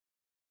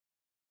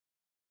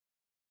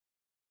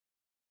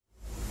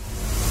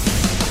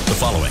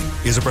following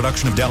is a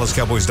production of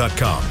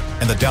DallasCowboys.com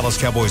and the Dallas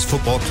Cowboys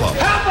Football Club.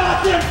 How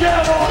about them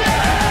Cowboys?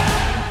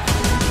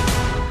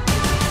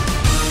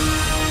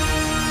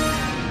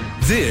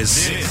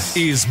 This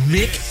is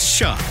Mick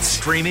Shots,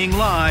 streaming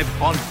live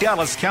on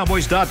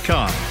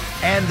DallasCowboys.com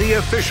and the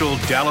official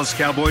Dallas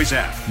Cowboys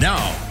app.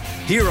 Now,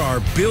 here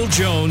are Bill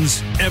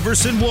Jones,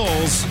 Everson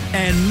Walls,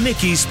 and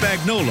Mickey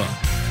Spagnola.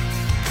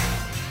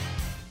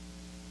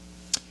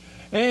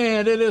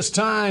 And it is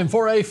time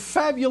for a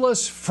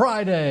fabulous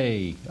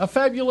Friday, a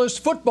fabulous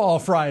Football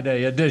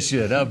Friday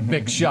edition of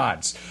Big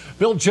Shots.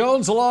 Bill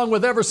Jones along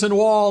with Everson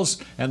Walls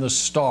and the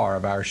star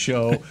of our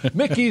show,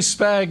 Mickey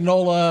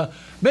Spagnola.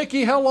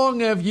 Mickey, how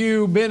long have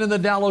you been in the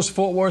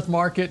Dallas-Fort Worth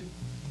market?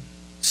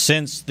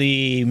 Since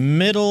the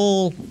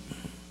middle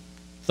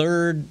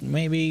third,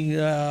 maybe,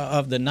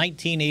 of the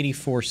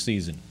 1984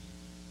 season.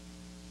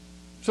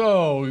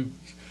 So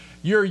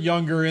you're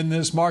younger in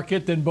this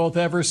market than both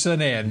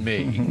Everson and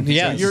me.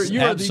 Yes, so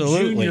you're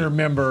absolutely. the junior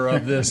member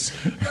of this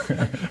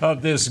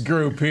of this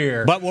group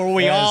here. But were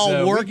we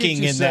all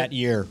working in that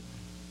year?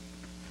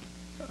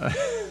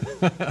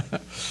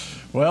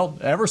 Well,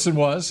 Everson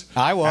was.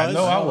 I was. I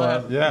know I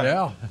was.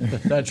 Yeah,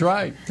 that's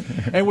right.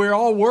 And we're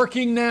all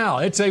working now.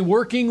 It's a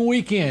working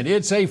weekend.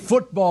 It's a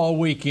football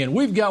weekend.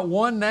 We've got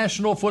one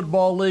National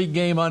Football League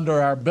game under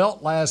our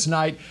belt last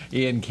night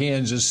in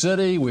Kansas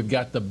City. We've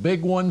got the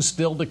big one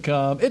still to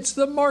come. It's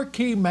the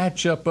marquee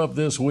matchup of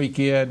this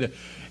weekend.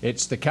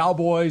 It's the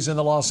Cowboys and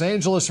the Los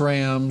Angeles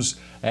Rams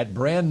at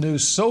brand new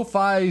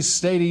SoFi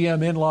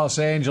Stadium in Los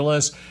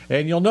Angeles.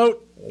 And you'll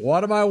note,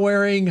 what am I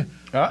wearing?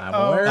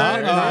 I'm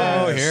wearing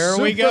here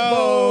we go. Super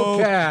Bowl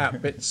cap.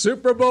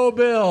 Super Bowl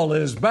Bill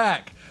is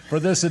back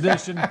for this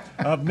edition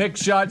of Mick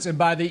Shots. And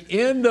by the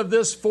end of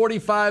this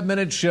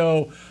 45-minute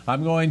show,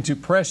 I'm going to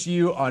press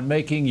you on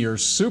making your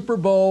Super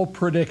Bowl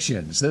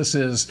predictions. This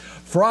is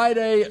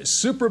Friday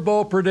Super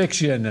Bowl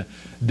Prediction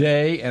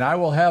Day, and I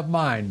will have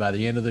mine by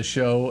the end of the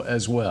show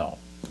as well.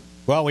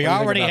 Well, we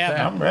already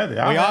have. I'm ready.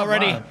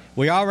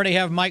 We already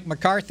have Mike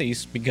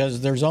McCarthy's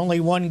because there's only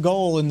one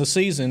goal in the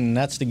season, and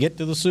that's to get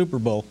to the Super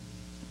Bowl.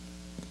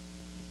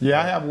 Yeah,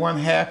 I have one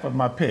half of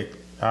my pick.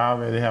 I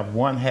already have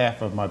one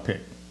half of my pick.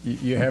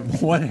 You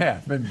have one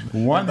half. And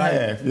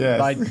half,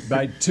 yes.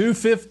 By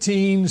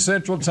 2:15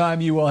 Central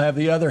Time, you will have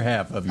the other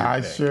half of your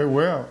pick. Sure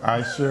will.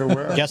 I sure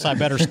will. Guess I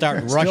better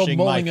start rushing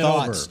my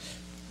thoughts.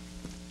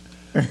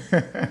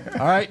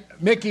 All right,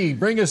 Mickey,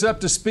 bring us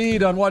up to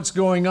speed on what's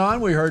going on.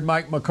 We heard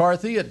Mike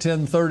McCarthy at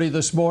 10:30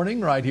 this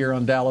morning right here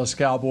on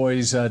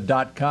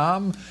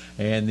DallasCowboys.com.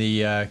 And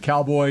the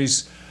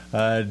Cowboys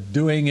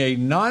doing a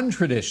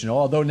non-traditional,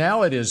 although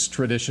now it is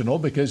traditional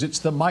because it's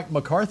the Mike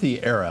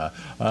McCarthy era,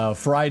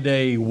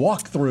 Friday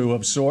walkthrough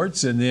of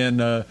sorts, and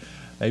then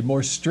a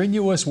more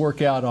strenuous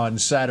workout on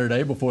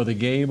Saturday before the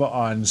game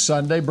on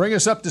Sunday. Bring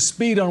us up to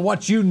speed on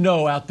what you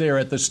know out there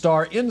at the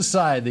Star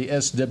inside the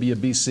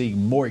SWBC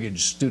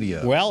Mortgage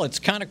Studio. Well, it's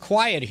kind of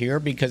quiet here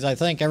because I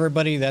think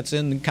everybody that's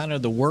in kind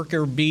of the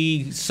worker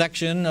bee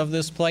section of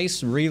this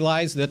place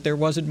realized that there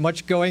wasn't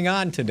much going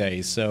on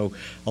today. So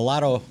a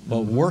lot of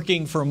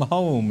working from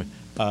home,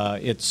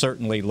 it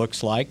certainly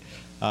looks like.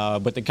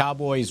 But the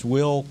Cowboys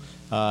will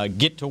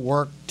get to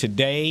work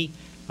today.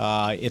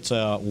 It's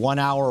a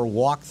 1-hour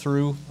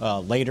walkthrough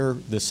later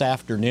this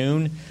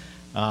afternoon.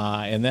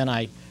 And then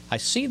I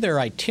see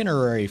their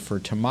itinerary for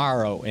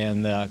tomorrow,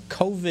 and the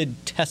COVID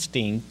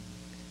testing,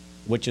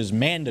 which is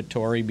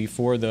mandatory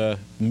before the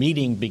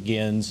meeting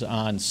begins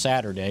on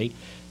Saturday,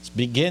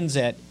 begins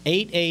at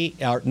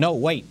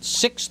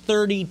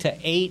 6:30 to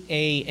 8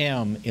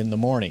 a.m. in the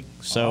morning.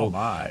 So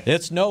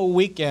it's no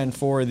weekend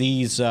for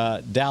these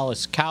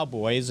Dallas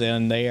Cowboys,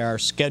 and they are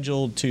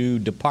scheduled to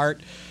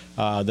depart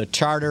the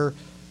charter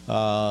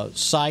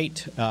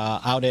site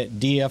out at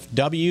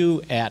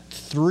DFW at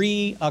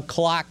 3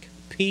 o'clock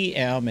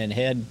p.m. and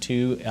head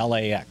to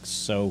LAX.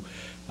 So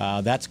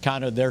that's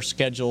kind of their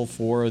schedule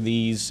for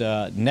these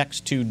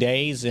next 2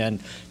 days.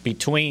 And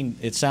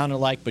it sounded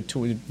like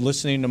between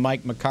listening to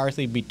Mike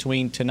McCarthy,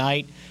 between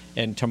tonight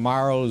and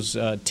tomorrow's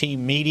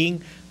team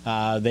meeting,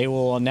 they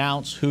will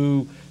announce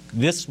who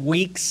this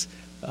week's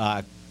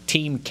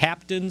team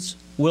captains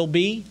will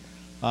be.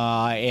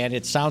 And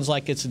it sounds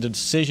like it's a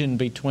decision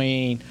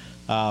between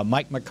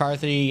Mike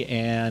McCarthy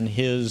and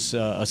his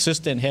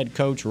assistant head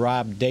coach,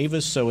 Rob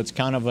Davis. So it's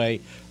kind of a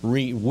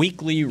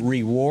weekly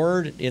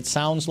reward, it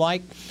sounds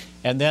like.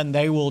 And then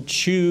they will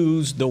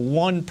choose the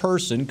one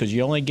person, because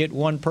you only get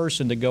one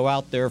person to go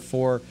out there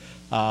for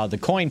the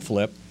coin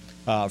flip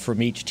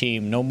from each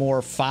team. No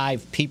more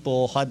 5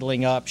 people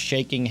huddling up,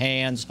 shaking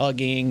hands,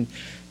 hugging,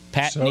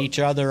 patting each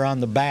other on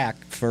the back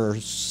for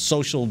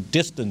social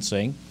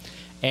distancing.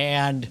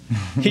 And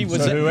he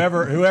was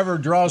so whoever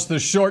draws the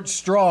short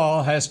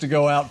straw has to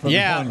go out for the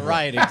coin flip.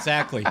 Right,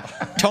 exactly.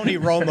 Tony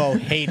Romo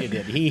hated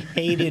it. He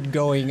hated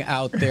going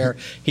out there.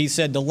 He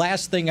said, the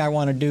last thing I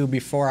want to do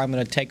before I'm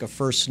going to take a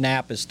first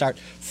snap is start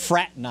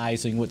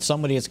fraternizing with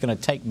somebody that's going to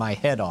take my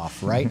head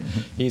off, right?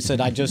 He said,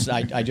 I just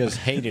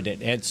hated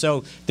it. And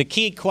so the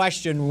key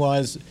question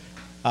was,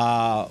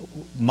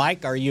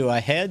 Mike, are you a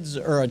heads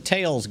or a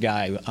tails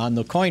guy on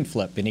the coin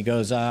flip? And he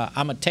goes,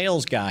 I'm a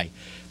tails guy.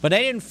 But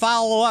they didn't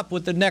follow up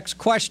with the next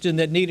question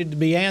that needed to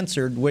be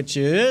answered, which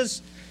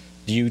is,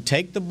 do you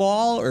take the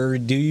ball or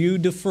do you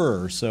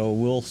defer? So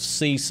we'll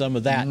see some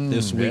of that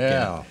this weekend.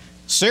 Yeah.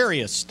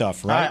 Serious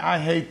stuff, right?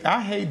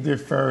 I hate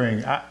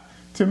deferring.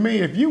 To me,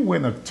 if you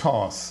win a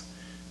toss,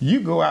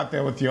 you go out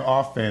there with your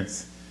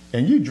offense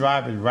and you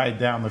drive it right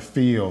down the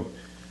field.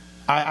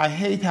 I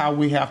hate how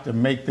we have to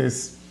make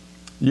this,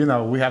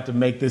 we have to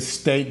make this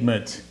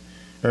statement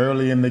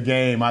early in the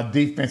game. Our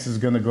defense is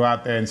going to go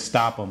out there and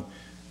stop them.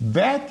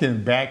 That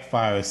can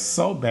backfire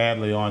so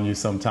badly on you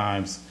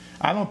sometimes.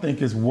 I don't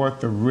think it's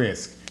worth the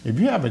risk. If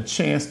you have a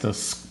chance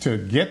to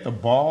get the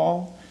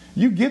ball,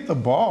 you get the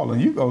ball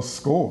and you go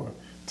score.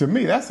 To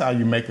me, that's how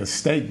you make a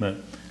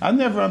statement. I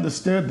never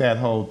understood that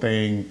whole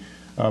thing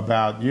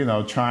about,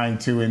 trying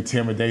to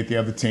intimidate the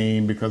other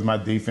team because my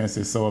defense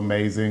is so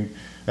amazing.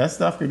 That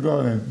stuff can go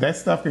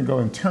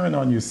and turn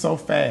on you so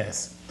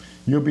fast.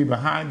 You'll be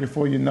behind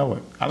before you know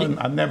it.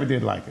 I never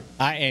did like it.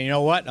 And you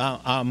know what?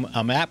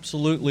 I'm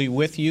absolutely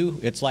with you.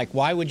 It's like,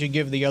 why would you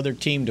give the other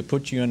team to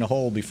put you in a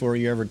hole before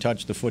you ever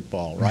touch the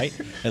football, right?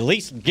 At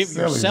least give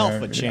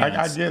yourself a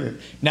chance. I get it.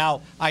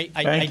 Now,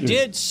 I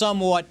did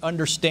somewhat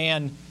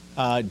understand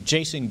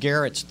Jason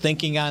Garrett's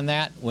thinking on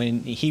that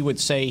when he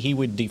would say he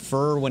would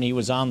defer when he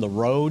was on the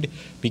road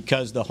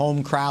because the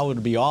home crowd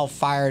would be all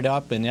fired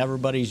up and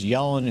everybody's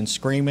yelling and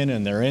screaming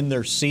and they're in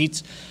their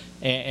seats.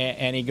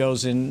 And he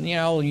goes, and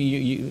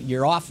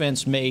your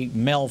offense may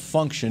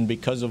malfunction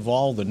because of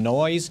all the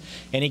noise.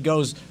 And he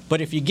goes,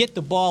 but if you get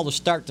the ball to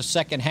start the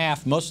second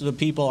half, most of the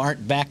people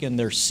aren't back in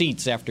their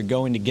seats after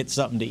going to get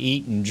something to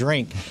eat and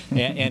drink,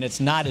 and it's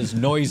not as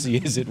noisy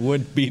as it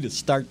would be to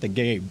start the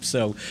game.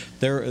 So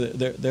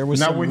there was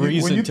some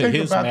reason to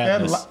his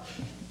madness.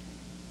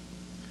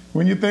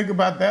 When you think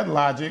about that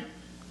logic,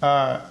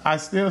 I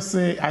still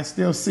see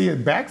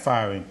it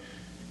backfiring.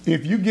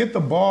 If you get the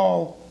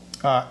ball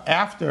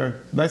after,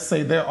 let's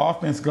say, their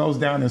offense goes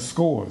down and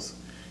scores,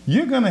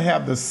 you're going to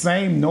have the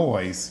same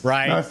noise.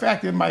 Right. Now, in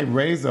fact, it might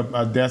raise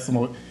a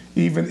decimal,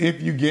 even if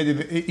you get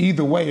it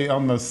either way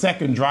on the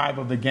second drive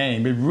of the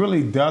game. It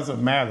really doesn't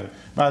matter.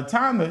 By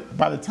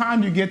the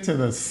time you get to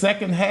the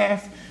second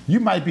half, you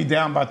might be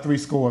down by 3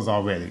 scores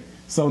already.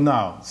 So,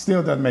 no,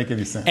 still doesn't make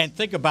any sense. And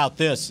think about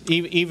this.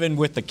 Even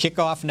with the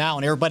kickoff now,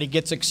 and everybody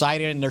gets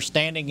excited, and they're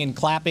standing and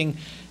clapping,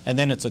 and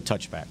then it's a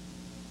touchback.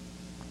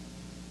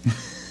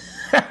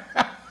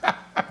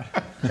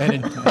 And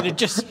it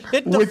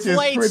deflates. Which is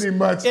pretty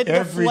much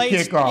every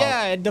kickoff.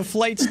 Yeah, it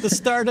deflates the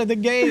start of the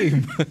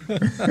game.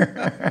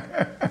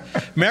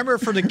 Remember,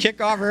 for the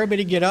kickoff,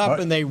 everybody get up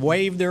and they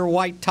wave their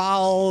white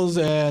towels,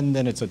 and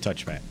then it's a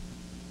touchback.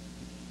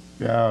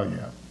 Oh,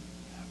 yeah.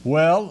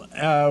 Well,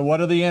 what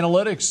do the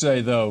analytics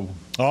say, though?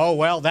 Oh,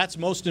 well, that's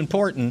most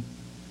important.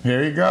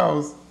 Here he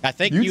goes. I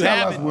think you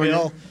have it,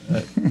 Bill.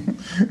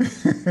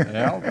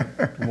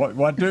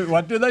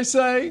 What do they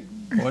say?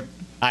 What?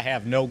 I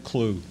have no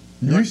clue.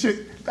 You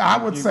should.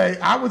 I would say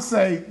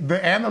the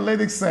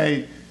analytics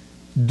say,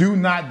 do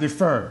not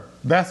defer.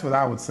 That's what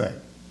I would say.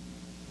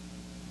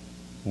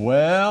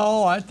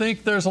 Well, I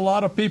think there's a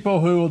lot of people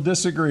who will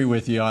disagree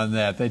with you on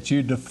that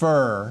you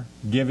defer,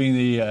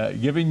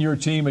 giving your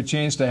team a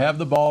chance to have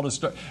the ball to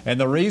start. And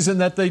the reason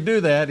that they do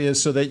that is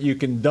so that you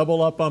can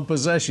double up on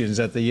possessions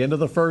at the end of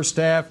the first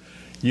half.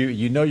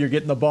 You know you're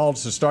getting the ball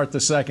to start the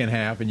second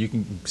half, and you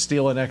can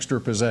steal an extra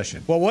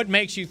possession. Well, what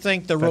makes you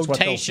think the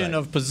rotation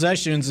of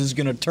possessions is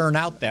going to turn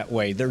out that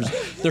way?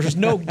 There's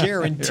no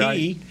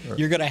guarantee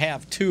you're going to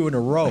have 2 in a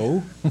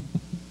row.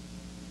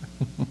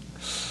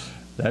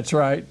 That's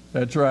right.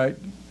 But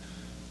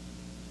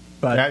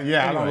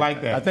I don't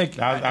like that. I think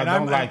I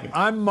don't like it.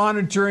 I'm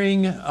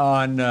monitoring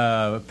on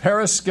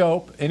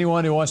Periscope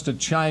anyone who wants to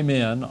chime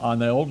in on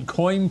the old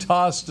coin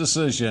toss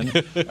decision,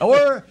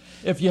 or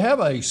if you have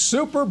a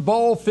Super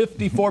Bowl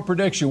 54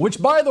 prediction, which,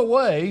 by the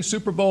way,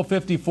 Super Bowl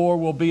 54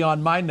 will be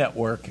on my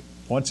network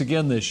once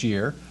again this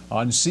year,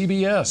 on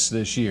CBS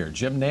this year.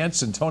 Jim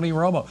Nantz and Tony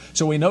Romo.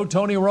 So we know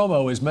Tony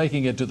Romo is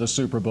making it to the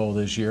Super Bowl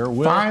this year.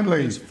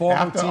 Finally,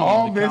 after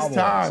all this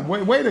time.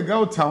 Way to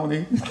go,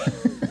 Tony.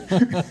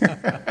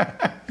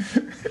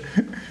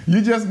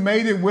 You just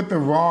made it with the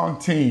wrong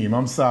team.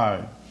 I'm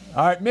sorry.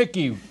 All right,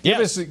 Mickey,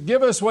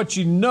 give us what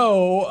you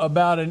know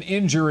about an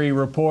injury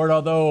report,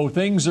 although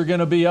things are going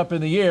to be up in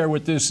the air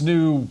with this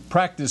new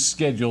practice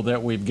schedule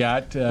that we've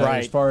got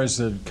as far as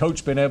the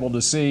coach been able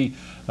to see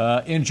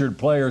injured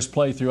players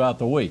play throughout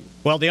the week.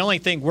 Well, the only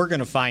thing we're going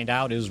to find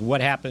out is what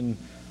happened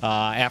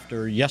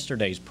after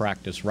yesterday's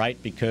practice, right?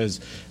 Because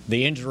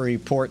the injury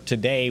report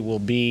today will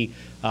be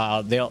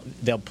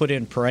they'll put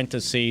in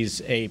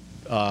parentheses a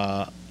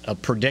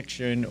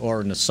prediction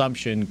or an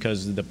assumption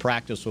because the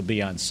practice will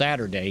be on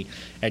Saturday,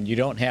 and you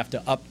don't have to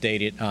update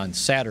it on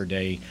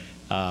Saturday.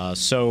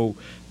 So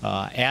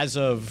as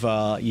of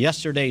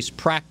yesterday's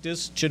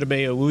practice,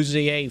 Chidobe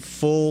Awuzie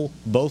full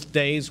both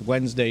days,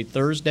 Wednesday,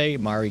 Thursday.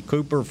 Amari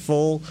Cooper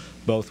full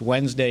both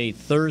Wednesday,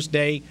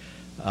 Thursday.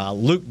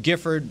 Luke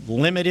Gifford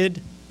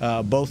limited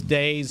both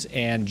days,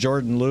 and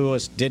Jordan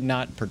Lewis did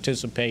not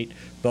participate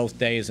both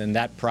days, and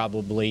that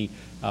probably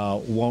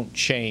won't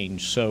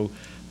change. So,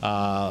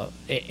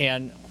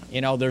 and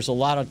there's a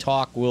lot of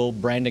talk, will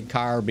Brandon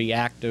Carr be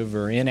active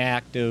or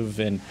inactive?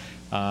 And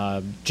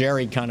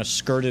Jerry kind of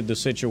skirted the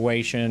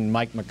situation.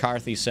 Mike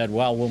McCarthy said,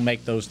 well, we'll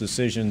make those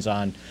decisions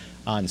on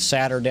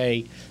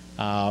Saturday.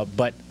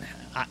 But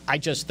I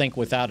just think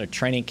without a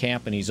training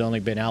camp, and he's only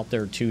been out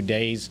there 2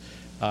 days,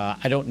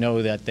 I don't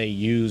know that they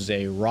use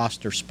a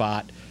roster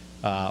spot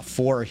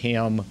for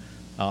him,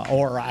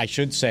 or I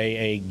should say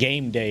a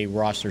game day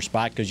roster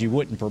spot, because you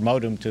wouldn't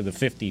promote him to the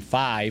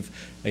 55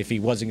 if he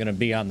wasn't going to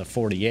be on the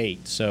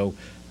 48. So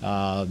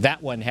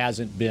that one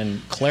hasn't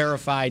been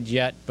clarified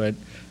yet, but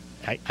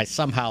I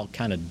somehow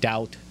kind of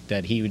doubt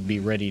that he would be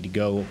ready to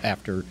go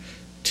after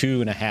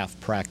 2.5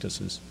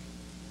 practices.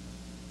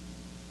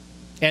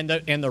 And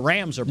the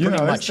Rams are pretty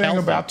much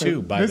healthy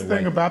too, by the way. This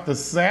thing about the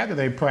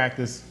Saturday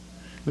practice,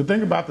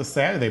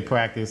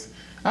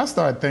 I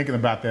started thinking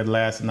about that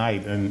last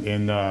night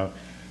and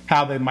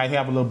how they might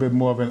have a little bit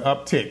more of an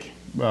uptick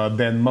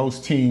than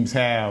most teams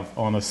have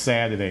on a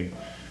Saturday.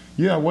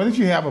 What if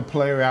you have a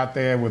player out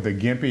there with a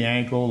gimpy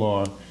ankle,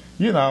 or,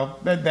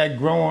 that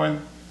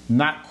growing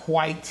not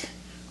quite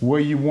where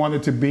you want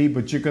it to be,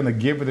 but you're going to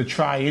give it a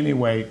try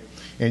anyway,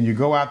 and you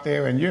go out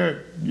there and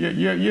you're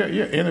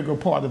integral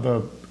part of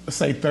the,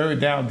 say,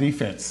 third down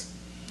defense,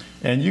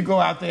 and you go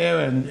out there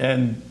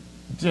and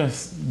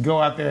just go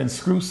out there and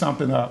screw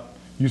something up.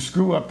 You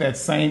screw up that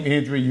same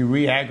injury, you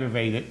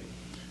re-aggravate it.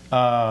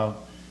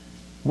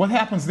 What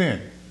happens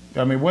then?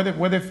 I mean, what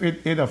if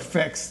it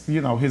affects,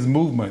 his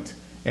movement,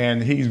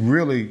 and he's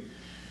really,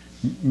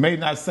 may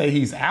not say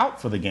he's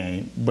out for the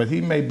game, but he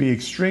may be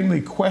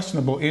extremely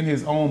questionable in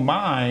his own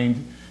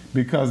mind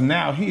because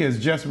now he has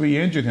just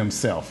re-injured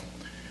himself.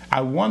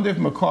 I wonder if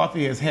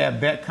McCarthy has had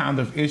that kind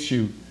of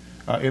issue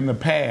in the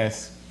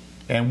past,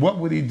 and what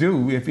would he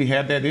do if he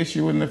had that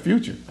issue in the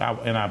future?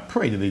 And I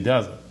pray that he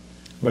doesn't.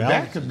 But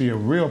that could be a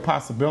real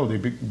possibility,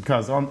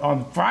 because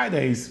on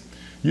Fridays,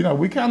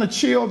 we kind of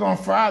chilled on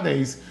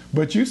Fridays,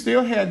 but you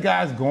still had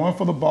guys going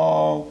for the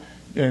ball.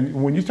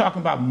 And when you're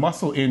talking about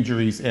muscle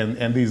injuries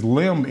and these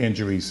limb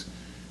injuries,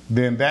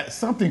 then that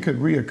something could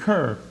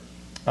reoccur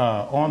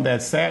on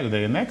that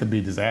Saturday, and that could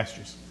be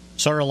disastrous.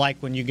 Sort of like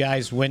when you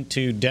guys went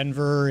to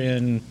Denver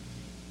in,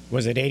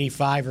 was it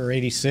 85 or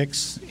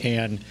 86?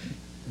 And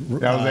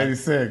that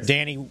was 86.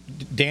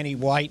 Danny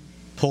White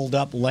pulled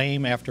up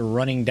lame after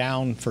running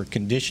down for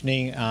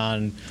conditioning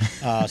on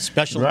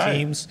special right.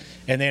 teams.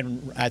 And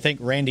then I think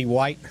Randy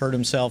White hurt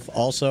himself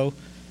also.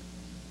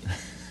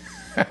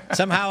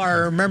 Somehow I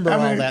remember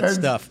all that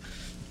stuff.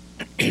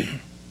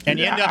 And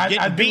you end up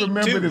getting beat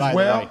too, by the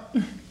way.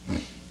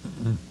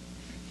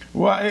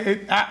 Well,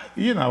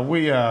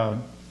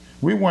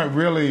 we weren't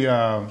really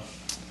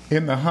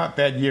in the hunt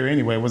that year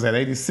anyway. Was that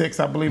 86,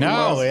 I believe it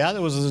was? No, yeah,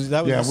 that was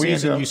the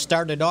season you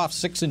started off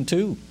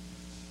 6-2.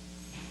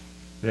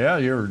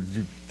 Yeah,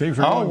 things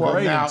were going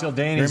great until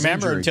Danny's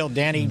injury. Until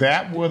Danny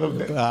that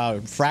would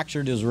have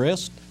fractured his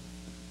wrist?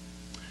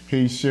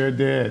 He sure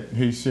did.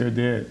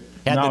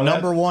 Had the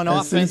number one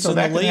offense in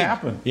the league. Could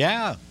happen.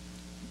 Yeah.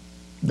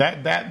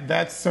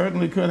 That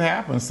certainly could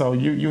happen. So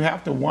you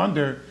have to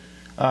wonder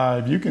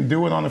if you can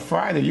do it on a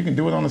Friday, you can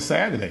do it on a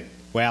Saturday.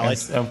 Well,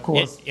 of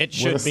course, it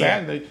should be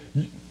Saturday.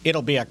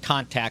 It'll be a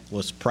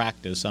contactless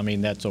practice. I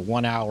mean, that's a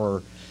 1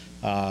 hour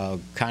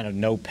kind of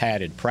no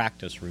padded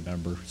practice,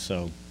 remember?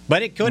 So,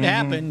 but it could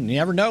happen. You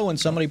never know when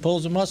somebody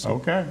pulls a muscle.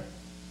 Okay.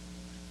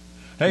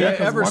 Hey, yeah,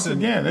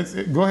 Everson. Once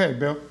again, go ahead,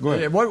 Bill. Go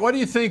ahead. What do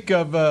you think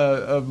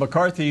of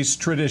McCarthy's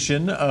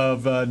tradition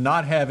of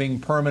not having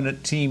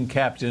permanent team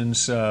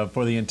captains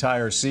for the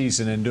entire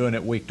season and doing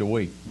it week to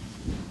week?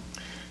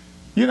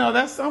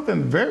 That's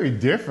something very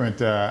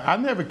different. I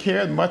never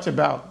cared much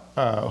about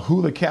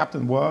who the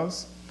captain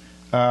was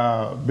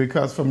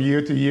because from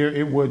year to year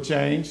it would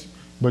change.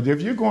 But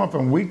if you're going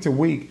from week to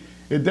week,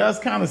 it does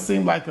kind of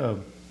seem like a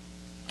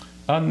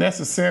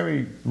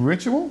unnecessary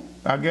ritual,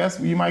 I guess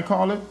you might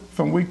call it,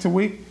 from week to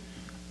week.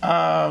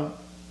 I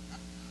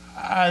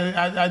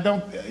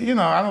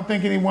don't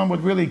think anyone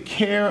would really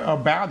care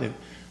about it.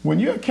 When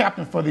you're a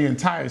captain for the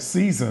entire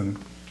season,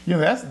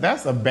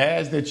 that's a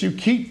badge that you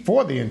keep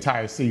for the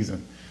entire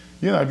season.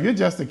 If you're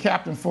just a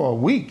captain for a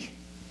week,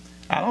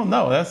 I don't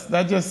know.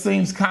 That just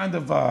seems kind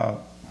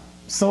of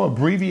so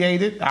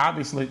abbreviated.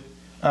 Obviously,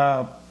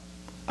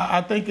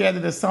 I think that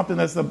it is something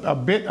that's a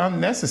bit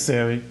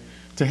unnecessary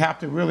to have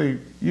to really,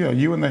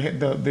 you and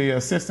the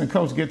assistant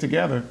coach get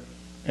together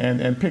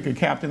and pick a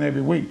captain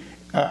every week.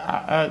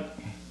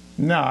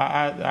 No,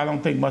 I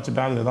don't think much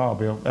about it at all,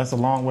 Bill. That's a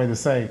long way to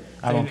say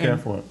I don't care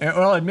for it.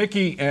 And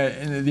Mickey,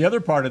 the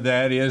other part of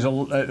that is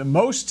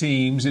most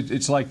teams,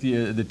 it's like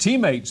the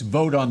teammates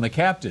vote on the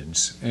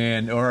captains,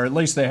 or at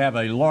least they have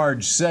a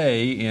large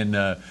say in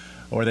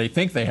or they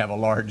think they have a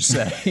large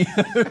say.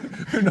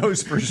 Who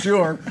knows for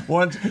sure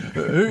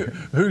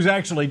who's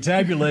actually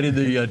tabulated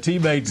the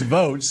teammates'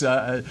 votes?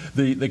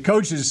 The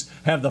coaches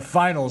have the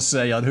final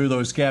say on who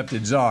those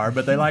captains are,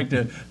 but they like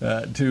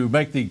to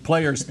make the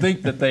players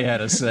think that they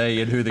had a say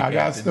in who the captains are.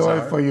 I got a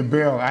story for you,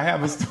 Bill. I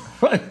have a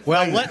story.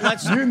 Well,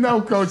 let's.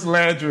 Coach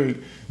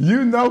Landry.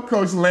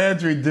 Coach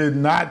Landry did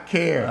not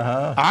care.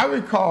 I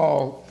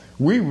recall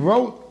we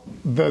wrote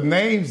the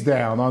names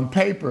down on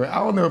paper. I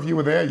don't know if you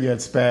were there yet,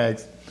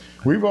 Spags.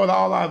 We wrote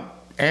all our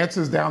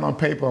answers down on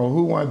paper on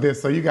who wanted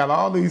this. So you got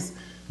all these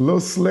little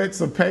slits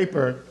of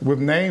paper with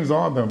names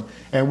on them,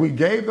 and we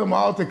gave them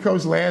all to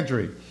Coach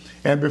Landry.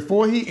 And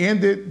before he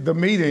ended the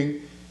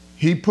meeting,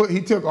 he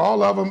took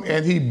all of them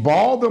and he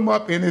balled them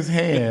up in his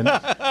hand,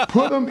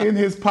 put them in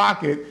his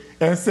pocket,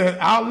 and said,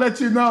 "I'll let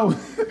you know.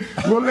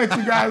 We'll let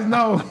you guys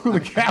know who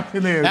the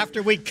captain is."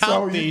 After we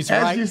count these,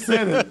 as right? You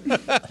said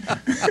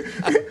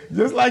it.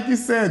 Just like you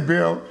said,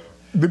 Bill,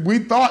 we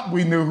thought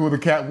we knew who the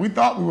captain. We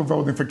thought we were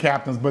voting for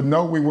captains, but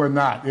no, we were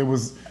not. It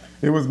was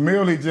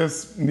merely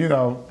just,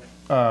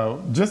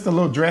 just a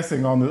little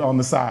dressing on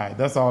the side.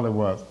 That's all it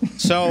was.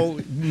 So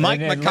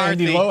Mike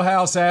McCarthy. Randy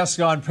Lohaus asked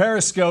on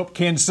Periscope,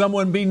 can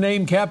someone be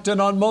named captain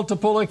on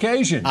multiple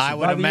occasions? I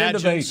would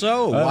imagine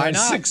so. Why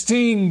not?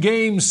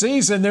 16-game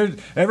season,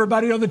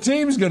 everybody on the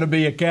team is going to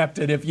be a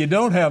captain if you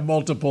don't have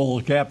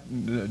multiple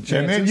chances.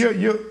 And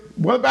then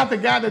what about the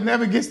guy that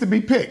never gets to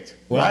be picked?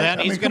 Well, right? then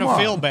he's going to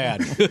feel bad.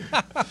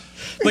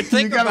 But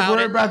think you got to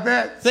worry about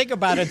that. Think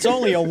about it. It's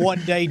only a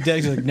one-day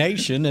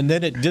designation, and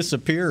then it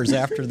disappears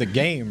after the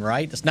game,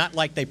 right? It's not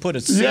like they put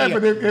a C on your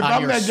sweater. Yeah, but if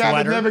I'm that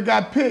guy that never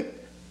got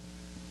picked,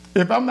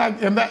 if I'm that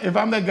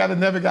guy that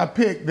never got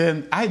picked,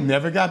 then I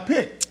never got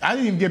picked. I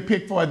didn't even get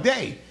picked for a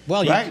day.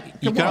 Well, right?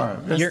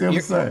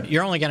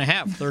 You're only going to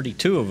have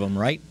 32 of them,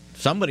 right?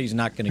 Somebody's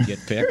not going to get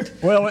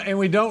picked. Well, and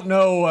we don't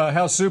know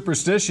how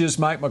superstitious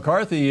Mike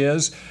McCarthy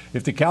is.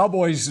 If the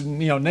Cowboys,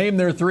 name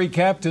their 3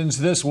 captains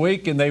this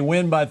week and they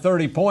win by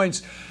 30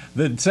 points,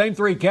 the same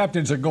 3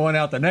 captains are going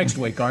out the next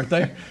week, aren't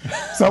they?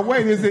 So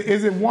wait, is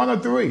it 1 or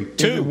 3?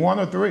 2. Is it 1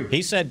 or 3?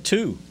 He said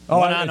 2.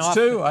 Oh, it's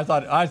 2? I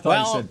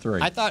thought he said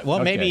 3. I thought,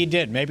 maybe he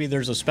did. Maybe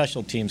there's a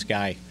special teams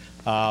guy.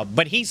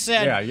 But he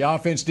said... Yeah,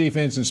 offense,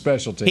 defense, and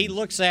special teams. He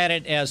looks at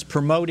it as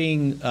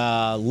promoting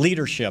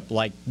leadership,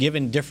 like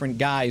giving different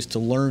guys to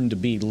learn to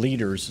be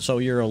leaders. So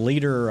you're a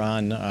leader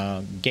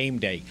on game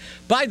day.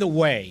 By the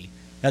way,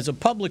 as a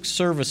public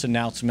service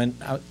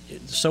announcement,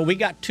 so we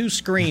got 2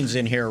 screens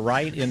in here,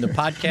 right, in the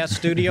podcast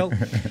studio,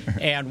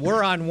 and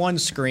we're on one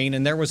screen,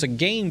 and there was a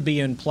game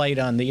being played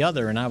on the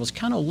other, and I was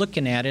kind of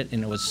looking at it,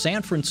 and it was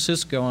San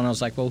Francisco, and I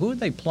was like, well, who are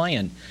they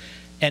playing?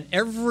 And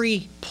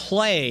every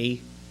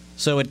play...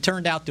 So it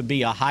turned out to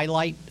be a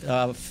highlight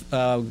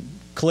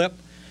clip.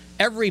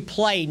 Every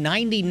play,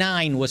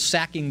 99 was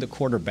sacking the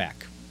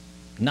quarterback.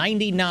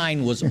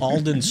 99 was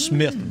Aldon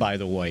Smith, by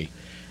the way.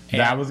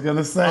 And I was going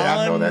to say,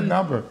 I know that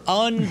number.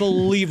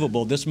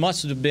 Unbelievable. This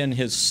must have been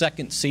his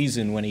second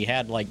season when he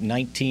had like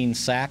 19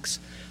 sacks.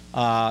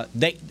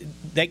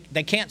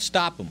 They can't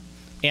stop him.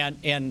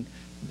 And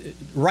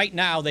right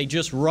now they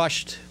just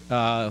rushed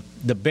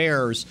the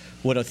Bears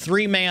with a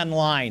 3-man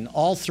line.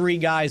 All 3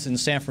 guys in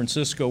San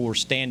Francisco were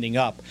standing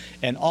up,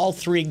 and all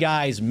 3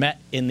 guys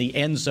met in the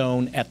end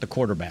zone at the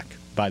quarterback,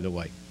 by the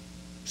way.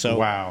 So,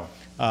 wow.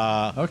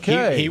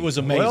 Okay. He was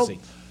amazing.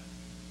 Well,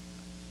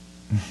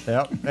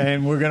 yep,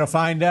 and we're going to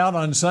find out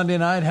on Sunday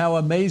night how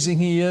amazing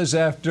he is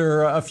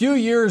after a few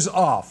years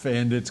off,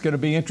 and it's going to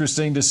be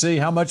interesting to see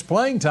how much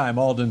playing time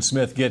Aldon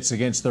Smith gets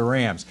against the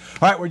Rams.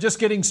 All right, we're just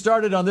getting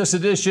started on this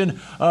edition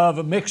of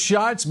Mick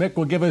Shots. Mick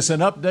will give us an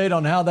update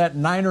on how that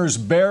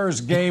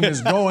Niners-Bears game is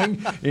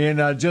going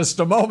in just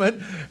a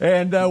moment,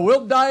 and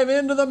we'll dive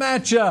into the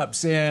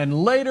matchups,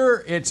 and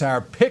later it's our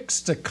picks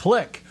to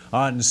click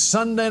on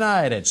Sunday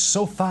night at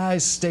SoFi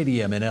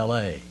Stadium in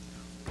L.A.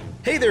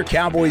 Hey there,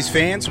 Cowboys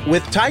fans.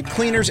 With Tide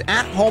Cleaners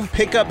at-home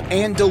pickup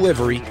and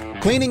delivery,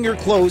 cleaning your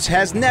clothes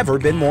has never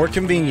been more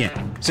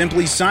convenient.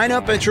 Simply sign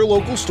up at your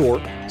local store,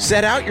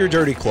 set out your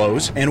dirty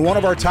clothes, and one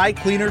of our Tide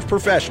Cleaners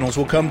professionals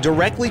will come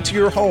directly to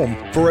your home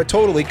for a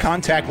totally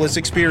contactless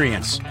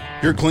experience.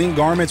 Your clean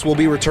garments will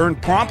be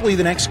returned promptly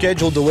the next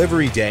scheduled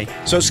delivery day,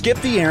 so skip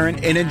the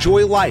errand and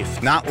enjoy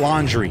life, not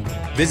laundry.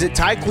 Visit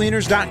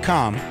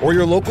TideCleaners.com or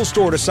your local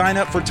store to sign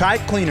up for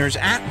Tide Cleaners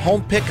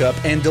at-home pickup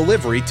and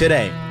delivery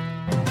today.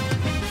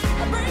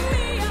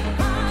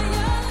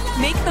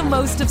 Make the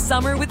most of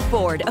summer with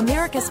Ford,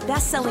 America's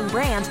best-selling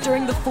brand,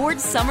 during the Ford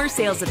Summer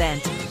Sales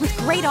Event. With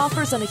great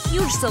offers on a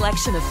huge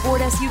selection of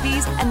Ford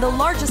SUVs and the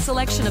largest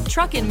selection of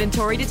truck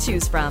inventory to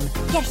choose from.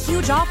 Get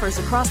huge offers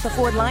across the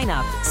Ford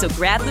lineup. So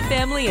grab the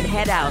family and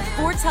head out.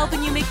 Ford's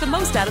helping you make the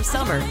most out of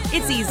summer.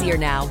 It's easier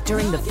now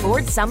during the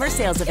Ford Summer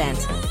Sales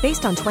Event.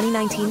 Based on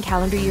 2019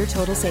 calendar year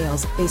total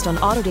sales. Based on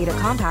Autodata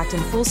compact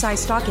and full-size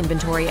stock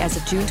inventory as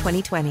of June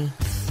 2020.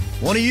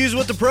 Want to use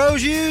what the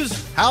pros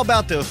use? How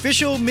about the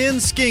official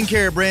men's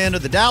skincare brand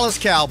of the Dallas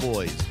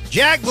Cowboys?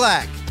 Jack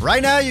Black.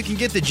 Right now you can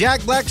get the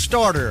Jack Black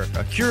Starter,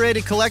 a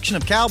curated collection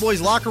of Cowboys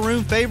locker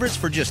room favorites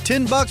for just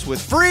 $10 with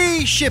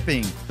free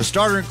shipping. The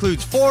starter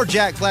includes 4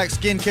 Jack Black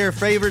skincare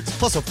favorites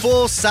plus a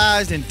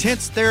full-sized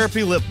intense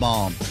therapy lip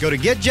balm. Go to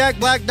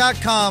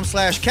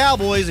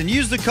getjackblack.com/Cowboys and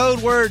use the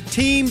code word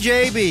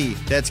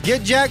TEAMJB. That's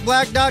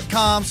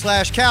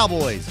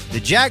getjackblack.com/Cowboys.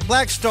 The Jack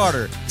Black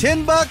Starter,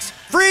 $10,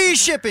 free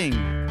shipping.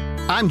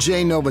 I'm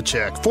Jay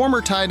Novacek, former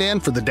tight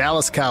end for the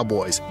Dallas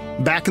Cowboys.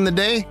 Back in the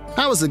day,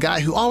 I was the guy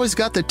who always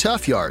got the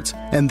tough yards,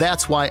 and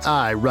that's why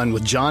I run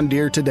with John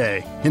Deere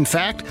today. In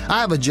fact,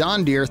 I have a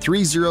John Deere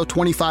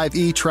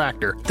 3025E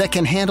tractor that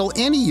can handle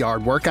any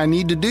yard work I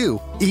need to do,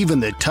 even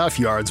the tough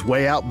yards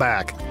way out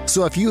back.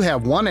 So if you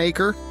have 1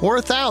 acre or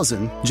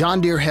 1,000,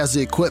 John Deere has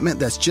the equipment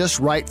that's just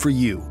right for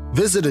you.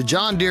 Visit a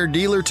John Deere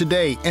dealer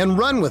today and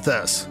run with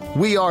us.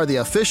 We are the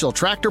official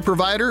tractor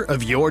provider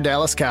of your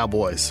Dallas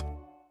Cowboys.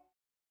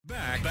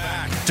 Back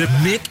to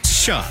Mixed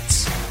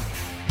Shots.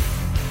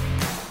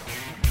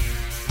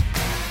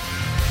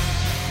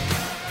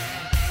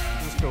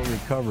 Let's go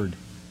recovered.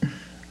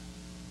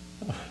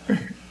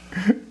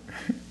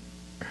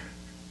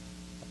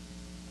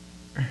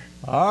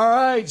 All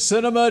right,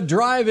 Cinema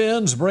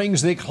Drive-Ins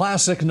brings the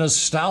classic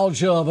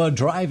nostalgia of a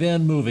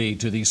drive-in movie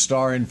to the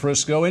Star in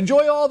Frisco.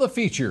 Enjoy all the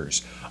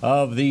features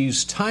of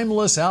these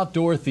timeless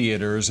outdoor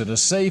theaters in a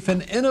safe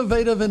and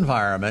innovative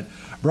environment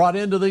brought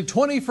into the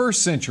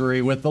 21st century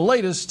with the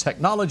latest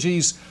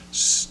technologies,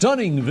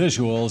 stunning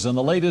visuals, and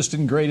the latest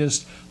and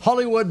greatest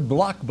Hollywood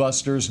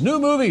blockbusters. New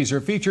movies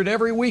are featured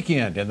every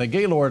weekend in the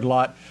Gaylord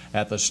lot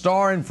at the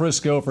Star in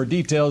Frisco. For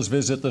details,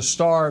 visit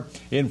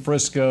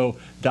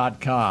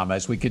thestarinfrisco.com.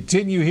 As we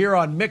continue here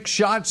on Mixed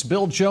Shots,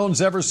 Bill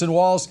Jones, Everson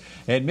Walls,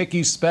 and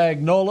Mickey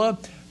Spagnola,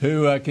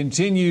 who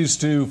continues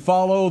to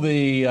follow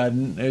the,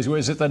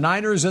 is it the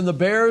Niners and the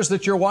Bears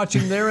that you're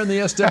watching there in the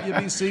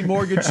SWBC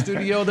Mortgage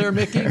Studio there,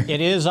 Mickey? It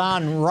is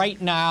on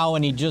right now,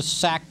 and he just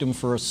sacked him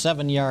for a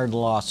 7-yard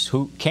loss.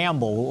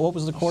 Campbell, what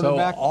was the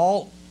quarterback?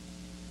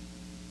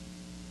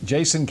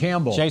 Jason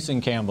Campbell.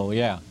 Jason Campbell,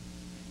 yeah.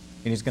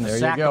 And he's going to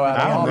sack him.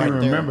 I don't even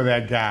remember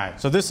that guy.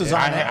 So this is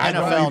on NFL I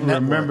don't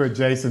even remember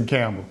Jason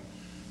Campbell.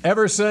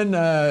 Everson,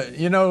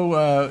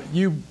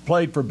 you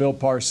played for Bill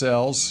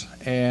Parcells,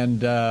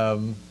 and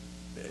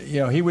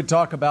he would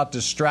talk about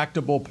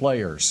distractible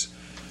players.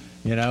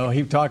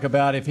 He'd talk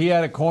about if he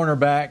had a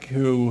cornerback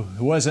who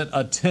wasn't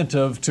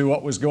attentive to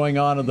what was going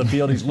on in the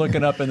field, he's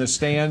looking up in the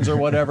stands or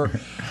whatever.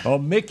 Oh,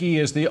 Mickey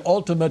is the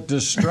ultimate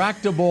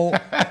distractible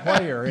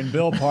player in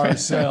Bill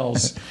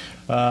Parcells'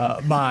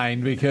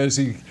 mind, because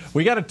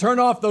we got to turn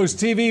off those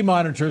TV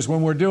monitors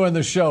when we're doing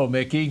the show,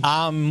 Mickey.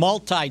 I'm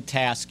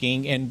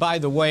multitasking, and by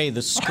the way,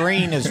 the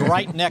screen is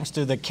right next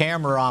to the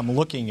camera I'm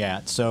looking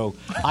at, so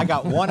I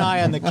got one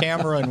eye on the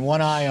camera and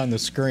one eye on the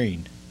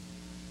screen.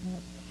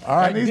 All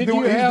right, and he's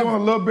doing a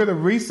little bit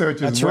of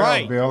research as well,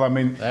 right, Bill.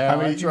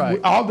 That's right.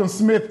 Alden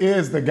Smith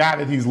is the guy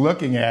that he's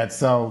looking at,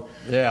 so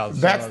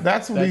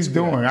that's what he's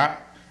doing.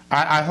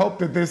 I hope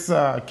that this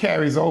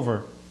carries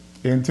over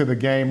into the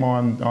game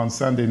on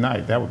Sunday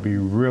night. That would be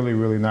really,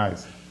 really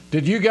nice.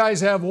 Did you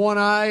guys have one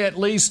eye at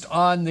least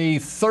on the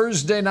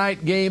Thursday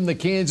night game, the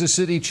Kansas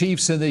City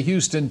Chiefs and the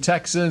Houston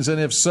Texans? And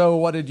if so,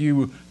 what did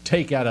you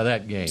take out of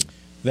that game?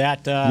 Yeah,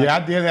 I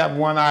did have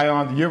one eye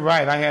on. You're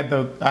right. I had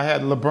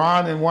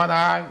LeBron in one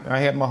eye. I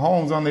had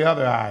Mahomes on the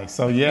other eye.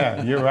 So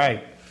yeah, you're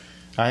right.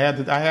 I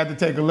had to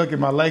take a look at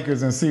my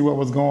Lakers and see what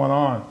was going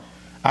on.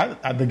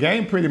 The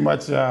game pretty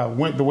much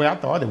went the way I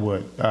thought it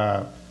would.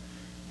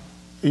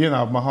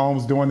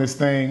 Mahomes doing this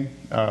thing,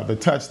 the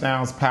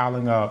touchdowns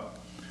piling up.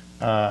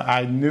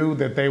 I knew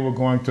that they were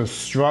going to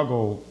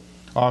struggle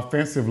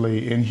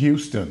offensively in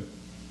Houston.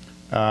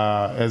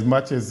 As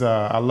much as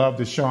I love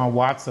Deshaun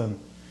Watson,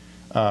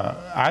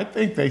 I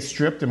think they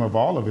stripped him of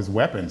all of his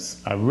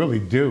weapons. I really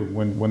do.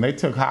 When they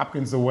took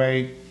Hopkins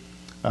away,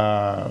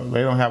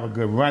 they don't have a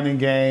good running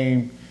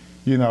game.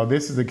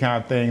 This is the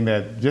kind of thing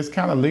that just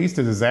kind of leads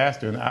to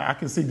disaster. And I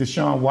can see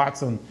Deshaun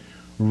Watson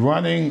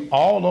running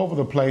all over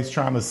the place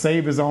trying to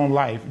save his own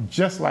life,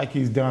 just like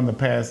he's done the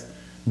past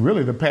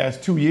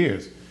 2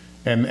 years.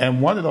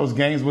 And one of those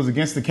games was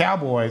against the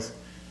Cowboys.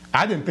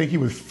 I didn't think he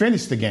would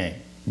finish the game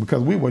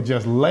because we were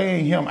just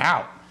laying him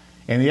out.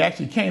 And he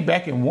actually came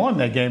back and won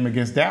that game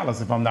against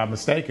Dallas, if I'm not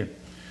mistaken.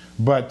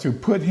 But to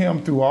put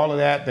him through all of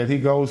that he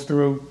goes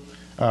through,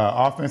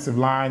 offensive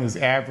line is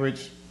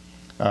average.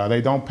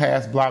 They don't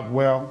pass block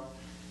well.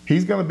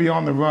 He's going to be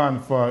on the run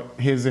for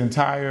his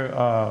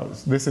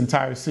this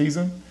entire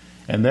season,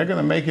 and they're going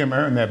to make him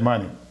earn that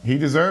money. He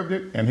deserved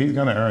it, and he's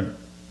going to earn it.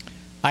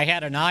 I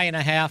had an eye and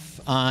a half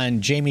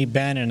on Jamie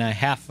Benn and a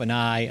half an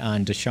eye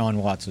on Deshaun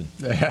Watson.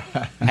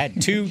 I had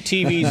two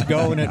TVs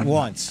going at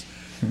once.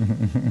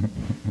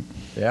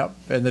 Yep,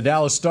 and the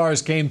Dallas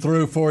Stars came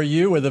through for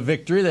you with a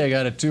victory. They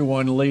got a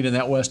 2-1 lead in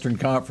that Western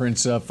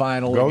Conference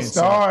final. Go against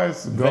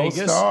Stars! Go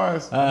Vegas.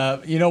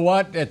 Stars! You know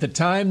what? At the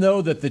time,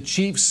 though, that the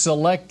Chiefs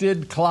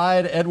selected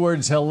Clyde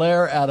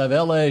Edwards-Helaire out of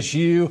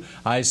LSU,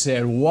 I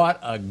said, what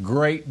a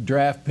great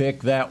draft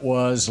pick that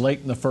was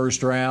late in the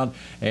first round.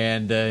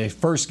 And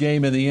first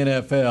game in the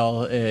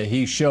NFL,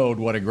 he showed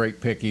what a great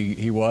pick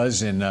he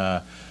was. And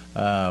I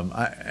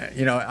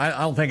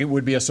don't think it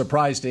would be a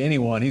surprise to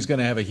anyone. He's going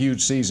to have a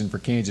huge season for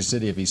Kansas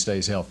City if he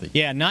stays healthy.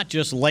 Yeah, not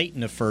just late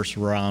in the first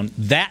round,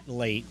 that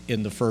late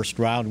in the first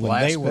round when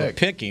they were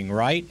picking,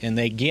 right? And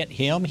they get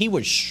him. He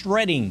was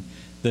shredding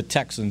the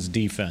Texans'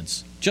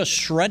 defense, just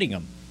shredding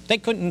them. They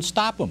couldn't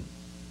stop him.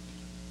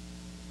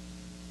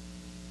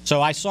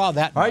 So I saw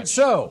that. All right,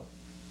 so.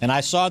 And I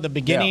saw the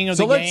beginning of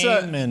the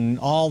game and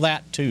all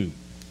that, too.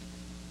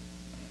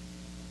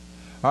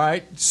 All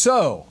right,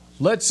 so.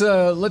 Let's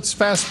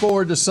fast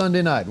forward to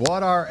Sunday night.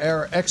 What are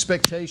our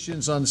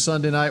expectations on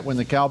Sunday night when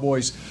the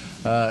Cowboys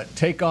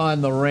take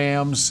on the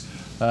Rams?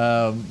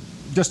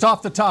 Just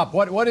off the top,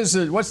 what's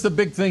the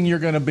big thing you're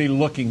going to be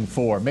looking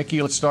for? Mickey,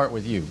 let's start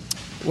with you.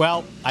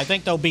 Well, I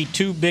think there'll be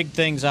two big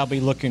things I'll be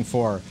looking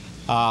for.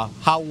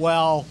 How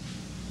well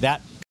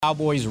that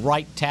Cowboys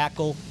right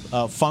tackle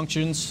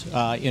functions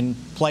in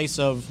place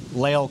of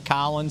La'el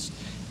Collins,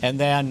 and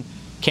then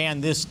can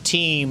this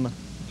team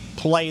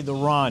play the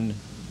run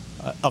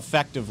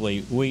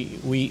effectively?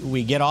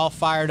 We get all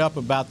fired up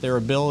about their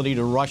ability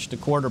to rush the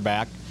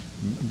quarterback.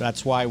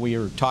 That's why we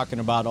are talking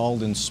about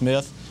Aldon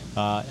Smith,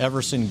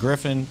 Everson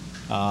Griffin,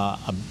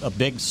 a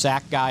big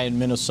sack guy in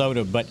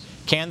Minnesota. But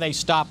can they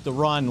stop the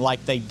run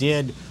like they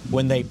did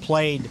when they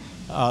played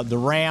the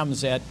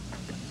Rams at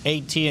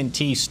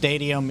AT&T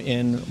Stadium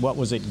in, what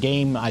was it,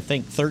 game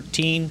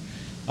 13,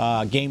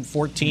 game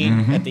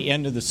 14 at the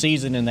end of the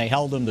season, and they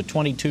held them to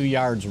 22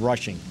 yards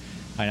rushing.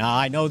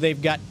 I know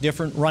they've got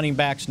different running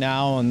backs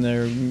now, and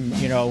they're,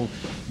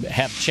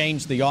 have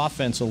changed the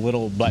offense a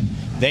little, but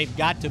they've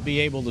got to be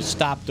able to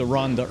stop the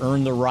run to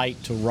earn the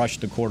right to rush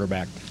the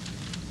quarterback.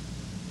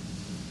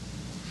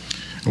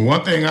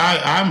 One thing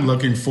I'm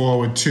looking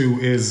forward to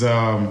is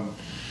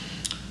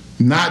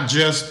not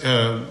just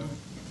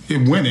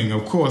winning,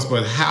 of course,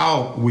 but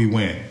how we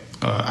win.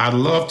 I'd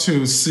love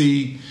to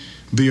see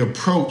the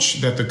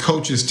approach that the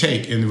coaches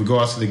take in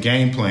regards to the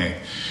game plan,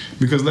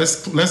 because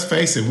let's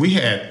face it, we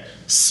had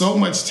so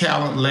much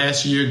talent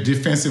last year,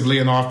 defensively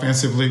and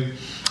offensively.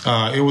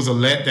 It was a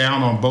letdown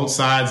on both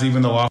sides,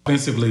 even though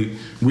offensively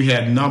we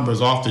had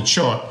numbers off the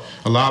chart.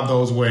 A lot of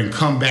those were in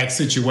comeback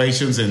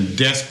situations and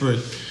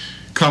desperate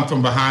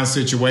come-from-behind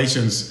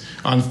situations,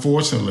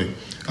 unfortunately.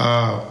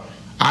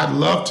 I'd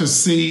love to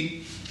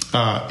see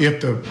if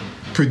the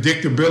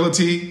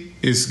predictability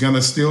is going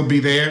to still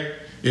be there.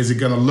 Is it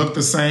going to look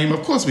the same?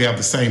 Of course we have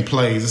the same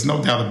plays. There's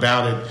no doubt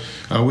about it.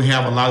 We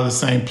have a lot of the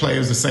same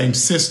players, the same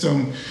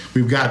system.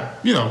 We've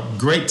got,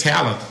 great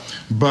talent.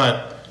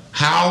 But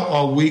how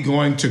are we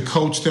going to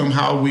coach them?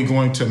 How are we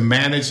going to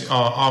manage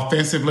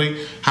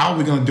offensively? How are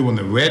we going to do in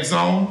the red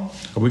zone?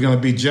 Are we going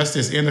to be just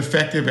as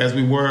ineffective as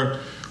we were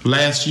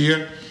last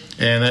year?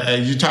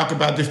 And you talk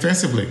about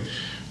defensively.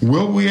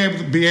 Will we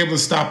be able to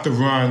stop the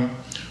run?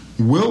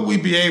 Will we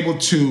be able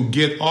to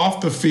get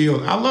off the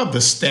field? I love the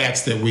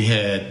stats that we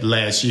had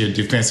last year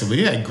defensively.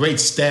 We had great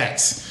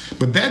stats,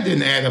 but that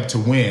didn't add up to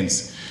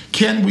wins.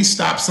 Can we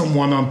stop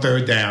someone on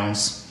third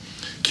downs?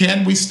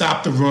 Can we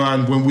stop the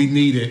run when we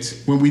need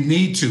it, when we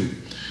need to?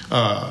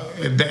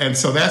 And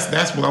so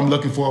that's what I'm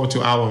looking forward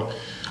to,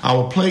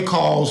 our play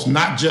calls,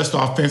 not just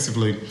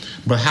offensively,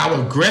 but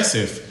how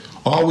aggressive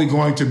are we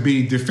going to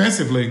be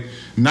defensively,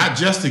 not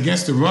just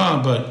against the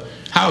run, but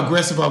how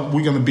aggressive are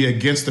we going to be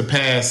against the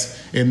pass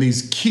in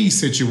these key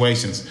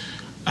situations?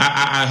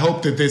 I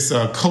hope that this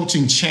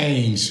coaching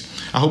change,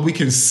 I hope we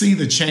can see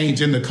the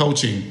change in the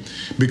coaching,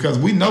 because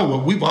we know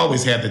we've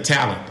always had the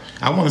talent.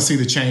 I want to see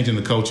the change in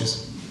the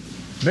coaches.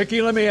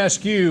 Mickey, let me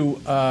ask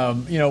you,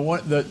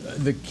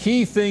 the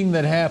key thing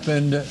that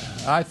happened,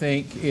 I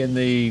think, in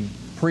the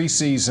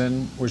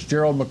preseason was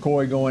Gerald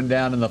McCoy going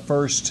down in the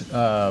first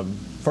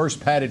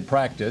padded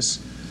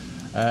practice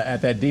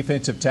at that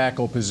defensive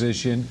tackle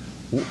position.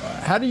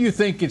 How do you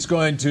think it's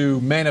going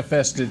to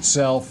manifest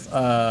itself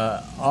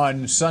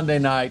on Sunday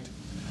night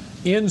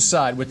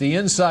inside with the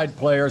inside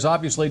players?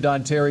 Obviously,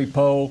 Dontari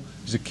Poe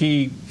is a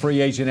key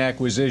free agent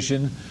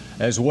acquisition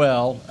as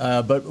well.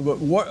 But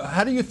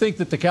how do you think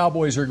that the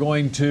Cowboys are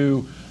going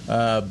to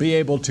be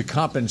able to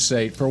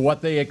compensate for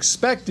what they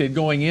expected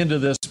going into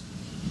this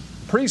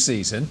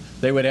preseason?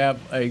 They would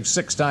have a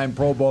 6-time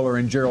Pro Bowler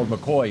in Gerald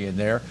McCoy in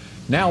there.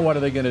 Now what are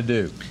they going to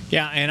do?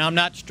 Yeah, and I'm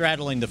not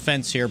straddling the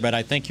fence here, but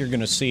I think you're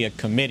going to see a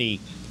committee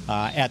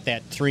at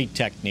that 3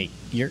 technique.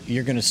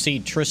 You're going to see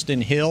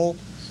Tristan Hill.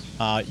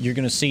 You're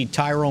going to see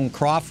Tyrone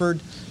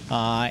Crawford.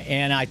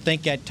 And I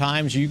think at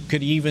times you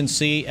could even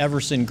see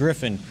Everson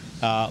Griffin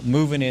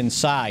moving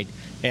inside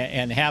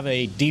and have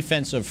a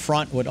defensive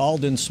front with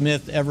Aldon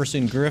Smith,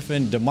 Everson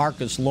Griffin,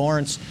 DeMarcus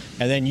Lawrence,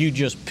 and then you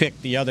just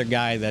pick the other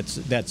guy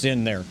that's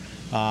in there.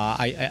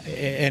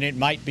 and it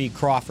might be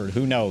Crawford.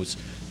 Who knows?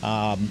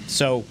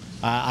 So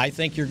I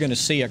think you're going to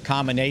see a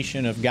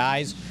combination of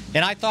guys.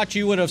 And I thought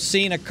you would have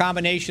seen a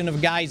combination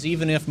of guys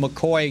even if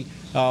McCoy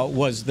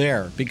was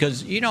there.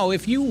 Because,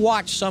 if you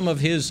watch some of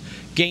his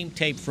game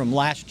tape from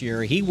last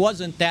year, he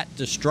wasn't that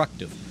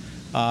destructive.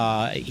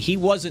 He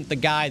wasn't the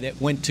guy that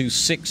went to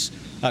 6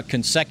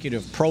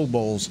 consecutive Pro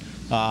Bowls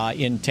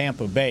in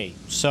Tampa Bay.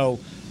 So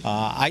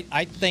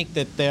I think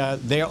that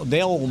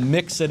they'll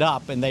mix it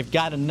up, and they've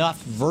got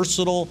enough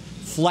versatile,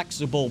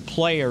 flexible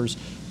players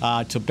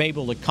to be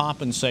able to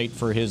compensate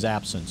for his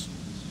absence.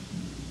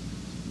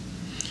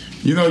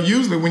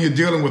 Usually when you're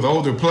dealing with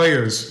older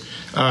players,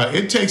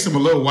 it takes them a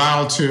little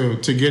while to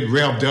get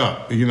revved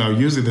up.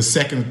 Usually the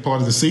second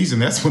part of the season,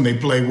 that's when they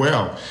play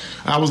well.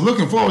 I was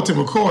looking forward to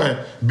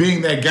McCoy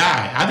being that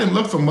guy. I didn't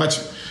look for much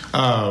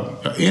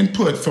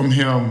input from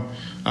him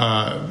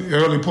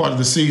early part of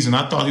the season.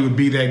 I thought he would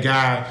be that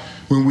guy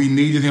when we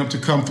needed him to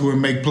come through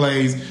and make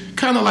plays,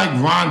 kind of like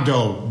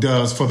Rondo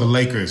does for the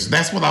Lakers.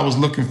 That's what I was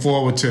looking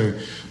forward to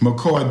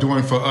McCoy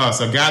doing for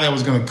us, a guy that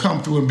was going to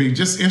come through and be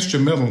just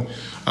instrumental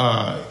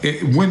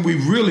when we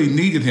really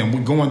needed him.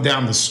 We're going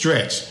down the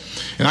stretch.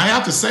 And I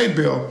have to say,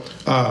 Bill,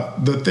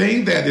 the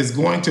thing that is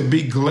going to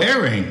be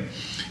glaring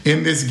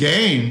in this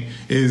game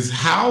is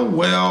how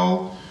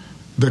well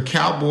the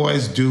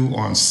Cowboys do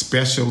on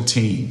special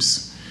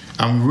teams.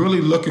 I'm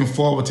really looking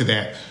forward to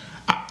that.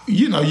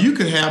 You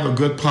could have a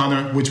good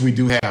punter, which we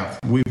do have.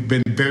 We've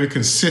been very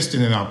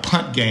consistent in our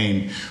punt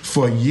game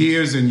for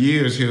years and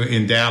years here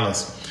in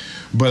Dallas.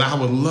 But I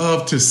would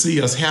love to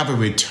see us have a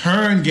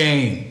return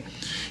game.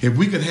 If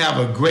we could have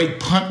a great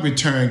punt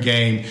return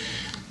game,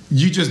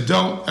 you just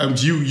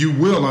don't, you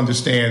will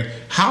understand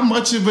how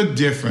much of a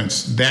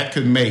difference that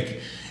could make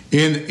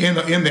in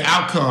the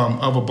outcome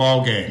of a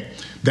ball game.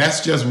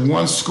 That's just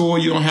one score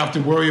you don't have to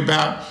worry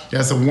about.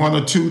 That's a 1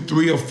 or 2,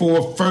 3 or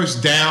 4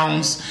 first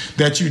downs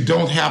that you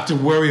don't have to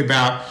worry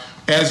about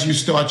as you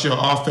start your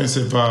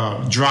offensive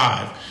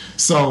drive.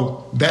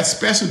 So that's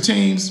special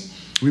teams.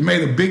 We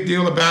made a big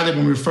deal about it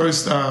when we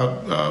first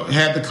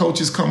had the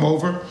coaches come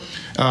over.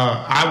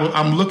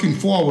 I'm looking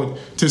forward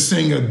to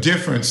seeing a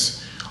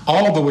difference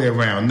all the way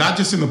around, not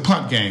just in the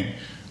punt game,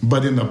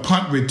 but in the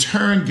punt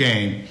return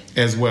game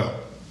as well.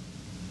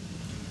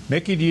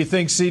 Mickey, do you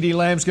think CeeDee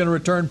Lamb's going to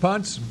return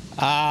punts?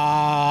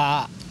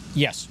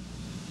 Yes.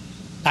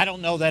 I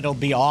don't know that it'll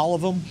be all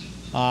of them.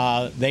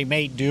 They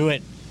may do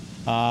it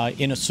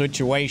in a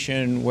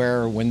situation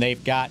where when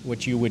they've got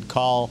what you would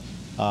call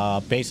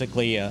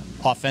basically an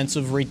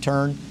offensive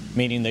return,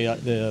 meaning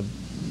the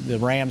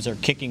Rams are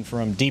kicking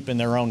from deep in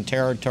their own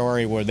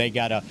territory where they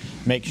got to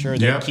make sure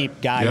they keep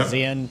guys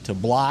in to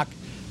block.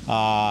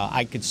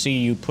 I could see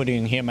you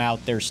putting him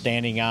out there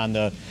standing on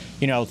the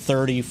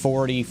 30,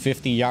 40,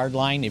 50-yard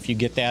line if you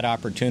get that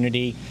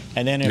opportunity.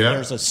 And then if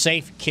there's a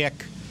safe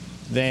kick,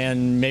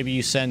 then maybe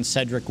you send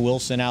Cedric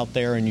Wilson out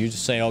there and you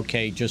just say,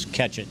 okay, just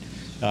catch it.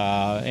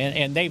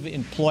 And they've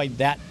employed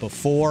that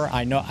before.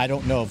 I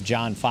don't know if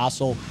John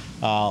Fossil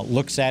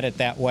looks at it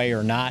that way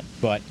or not,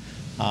 but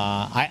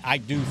I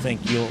do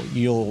think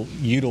you'll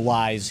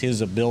utilize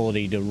his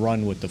ability to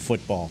run with the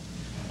football.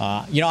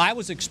 I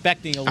was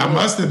expecting a little. I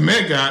must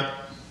admit, God.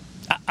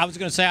 I was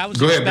going to say I was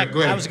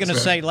going to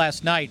say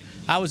last night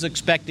I was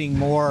expecting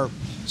more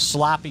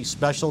sloppy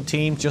special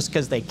teams just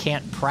because they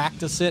can't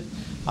practice it,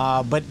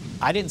 but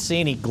I didn't see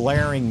any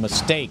glaring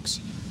mistakes.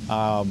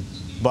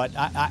 But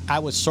I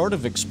was sort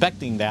of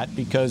expecting that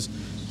because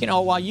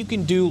while you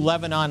can do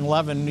 11 on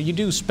 11, you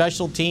do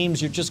special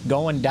teams. You're just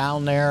going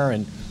down there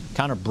and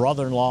kind of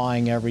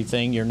brother-in-lawing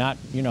everything. You're not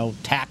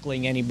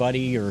tackling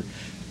anybody or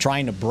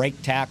trying to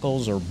break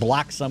tackles or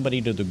block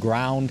somebody to the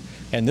ground.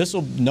 And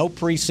no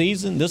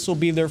preseason. This will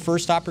be their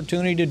first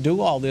opportunity to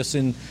do all this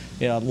in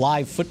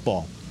live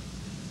football.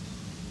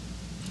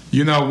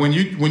 When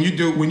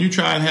you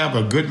try and have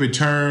a good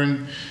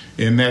return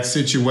in that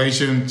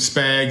situation,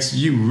 Spags,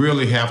 you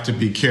really have to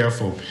be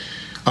careful.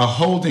 A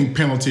holding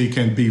penalty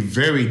can be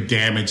very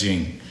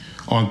damaging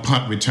on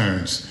punt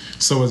returns.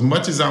 So as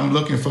much as I'm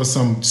looking for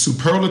some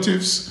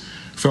superlatives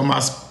from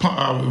my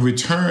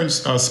returns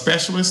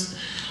specialist,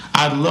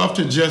 I'd love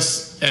to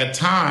just, at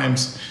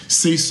times,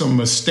 see some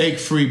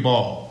mistake-free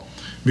ball.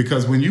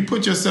 Because when you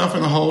put yourself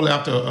in a hole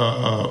after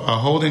a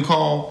holding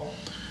call,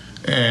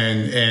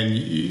 and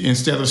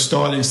instead of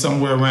starting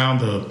somewhere around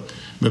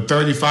the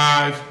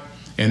 35,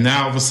 and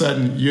now all of a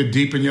sudden you're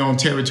deep in your own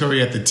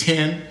territory at the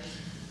 10,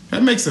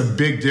 that makes a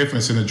big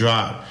difference in the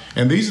drive.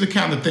 And these are the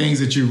kind of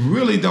things that you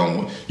really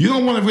don't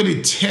want to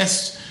really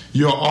test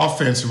your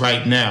offense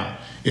right now.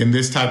 In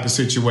this type of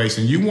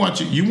situation, you want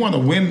to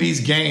win these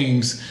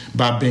games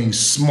by being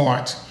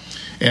smart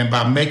and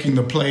by making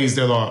the plays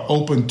that are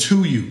open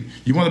to you.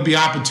 You want to be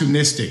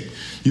opportunistic.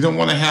 You don't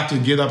want to have to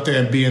get up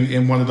there and be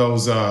in one of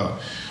those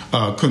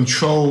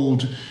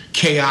controlled,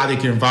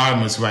 chaotic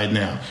environments right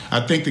now. I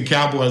think the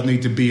Cowboys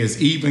need to be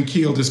as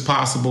even-keeled as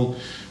possible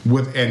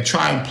and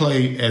try and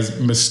play as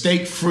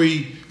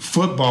mistake-free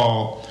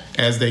football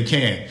as they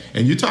can.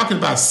 And you're talking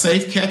about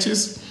safe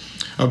catches.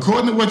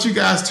 according to what you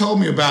guys told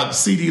me about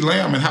CeeDee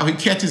Lamb and how he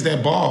catches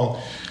that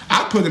ball,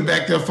 I'll put him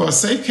back there for a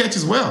safe catch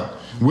as well.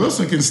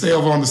 Wilson can stay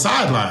over on the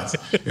sidelines.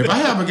 If I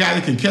have a guy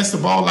that can catch the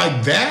ball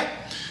like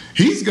that,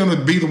 he's going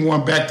to be the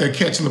one back there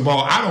catching the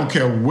ball. I don't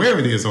care where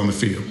it is on the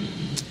field.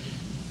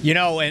 You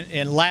know,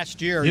 and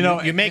last year,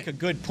 you make a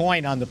good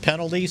point on the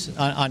penalties,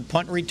 on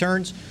punt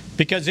returns,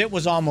 because it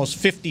was almost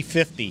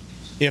 50-50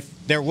 if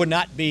there would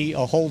not be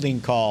a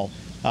holding call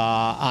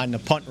on the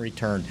punt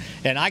return.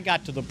 And I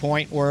got to the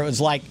point where it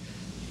was like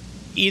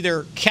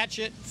either catch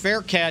it,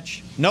 fair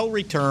catch, no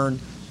return,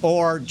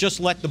 or just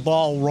let the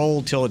ball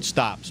roll till it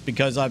stops,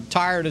 because I'm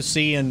tired of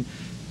seeing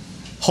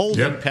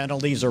holding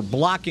penalties or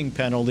blocking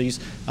penalties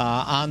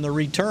on the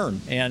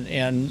return. And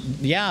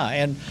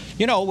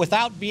you know,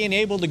 without being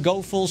able to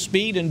go full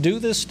speed and do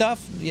this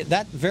stuff,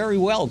 that very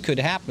well could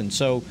happen.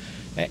 So,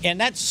 and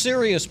that's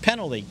serious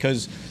penalty,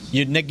 because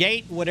you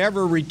negate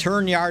whatever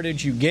return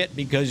yardage you get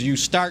because you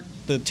start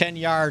the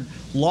 10-yard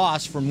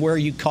loss from where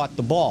you caught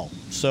the ball.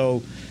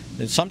 So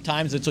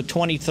sometimes it's a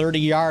 20,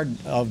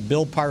 30-yard of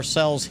Bill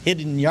Parcells'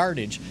 hidden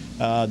yardage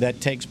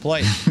that takes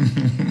place.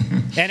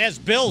 And as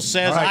Bill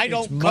says, I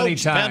don't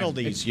coach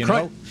penalties, you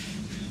know.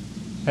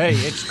 Hey,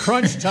 it's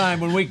crunch time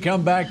when we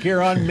come back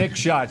here on Mix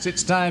Shots.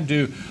 It's time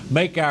to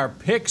make our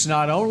picks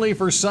not only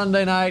for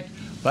Sunday night,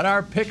 but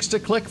our picks to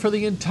click for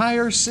the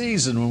entire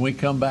season when we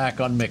come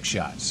back on Mix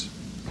Shots.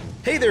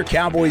 Hey there,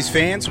 Cowboys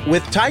fans.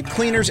 With Tide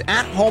Cleaners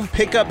at-home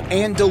pickup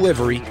and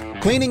delivery,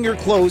 cleaning your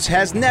clothes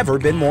has never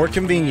been more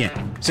convenient.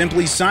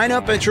 Simply sign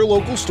up at your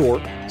local store,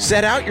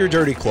 set out your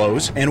dirty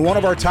clothes, and one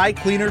of our Tide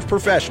Cleaners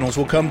professionals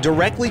will come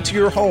directly to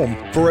your home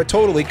for a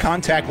totally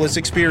contactless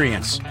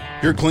experience.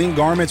 Your clean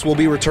garments will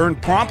be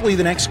returned promptly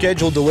the next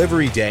scheduled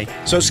delivery day,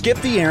 so skip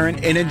the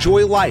errand and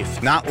enjoy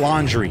life, not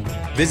laundry.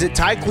 Visit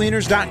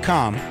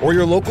TideCleaners.com or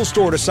your local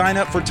store to sign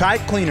up for Tide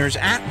Cleaners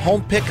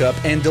at-home pickup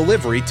and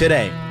delivery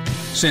today.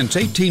 Since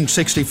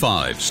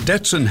 1865,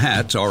 Stetson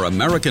hats are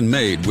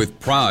American-made with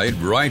pride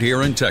right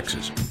here in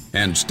Texas.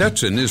 And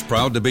Stetson is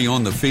proud to be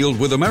on the field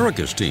with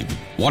America's team.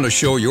 Want to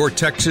show your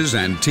Texas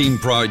and team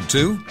pride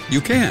too?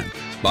 You can.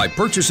 By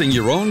purchasing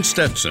your own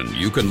Stetson,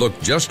 you can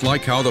look just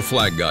like how the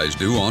flag guys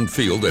do on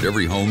field at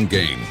every home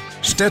game.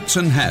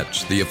 Stetson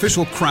hats, the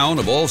official crown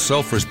of all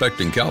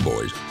self-respecting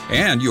Cowboys,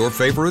 and your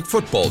favorite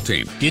football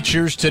team. Get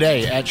yours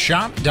today at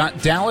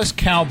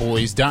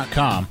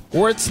shop.dallascowboys.com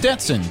or at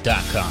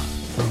stetson.com.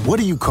 What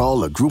do you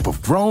call a group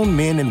of grown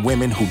men and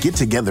women who get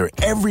together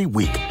every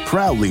week,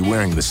 proudly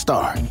wearing the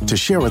star, to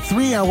share a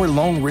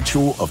 3-hour-long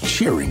ritual of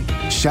cheering,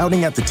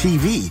 shouting at the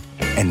TV,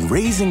 and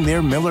raising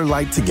their Miller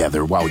Lite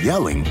together while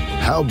yelling,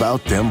 "How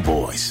about them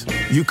boys?"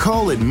 You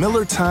call it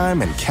Miller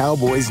Time and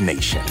Cowboys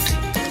Nation.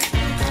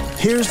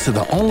 Here's to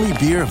the only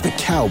beer of the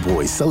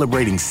Cowboys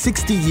celebrating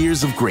 60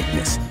 years of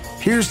greatness.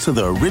 Here's to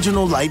the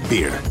original light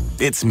beer.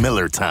 It's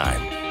Miller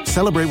Time.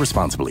 Celebrate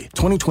responsibly.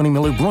 2020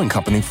 Miller Brewing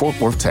Company, Fort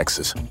Worth,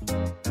 Texas.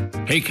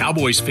 Hey,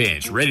 Cowboys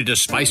fans, ready to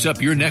spice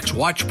up your next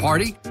watch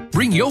party?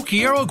 Bring Yo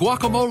Quiero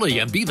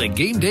guacamole and be the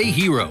game day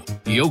hero.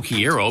 Yo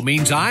Quiero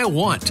means I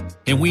want,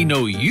 and we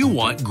know you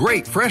want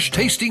great,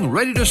 fresh-tasting,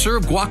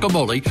 ready-to-serve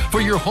guacamole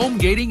for your home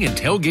gating and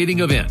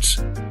tailgating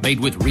events. Made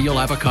with real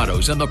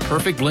avocados and the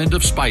perfect blend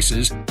of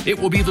spices, it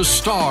will be the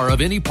star of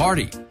any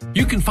party.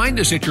 You can find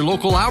us at your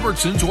local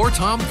Albertsons or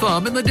Tom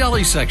Thumb in the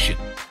deli section.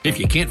 If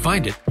you can't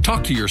find it,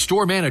 talk to your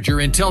store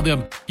manager and tell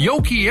them,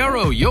 Yo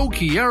Quiero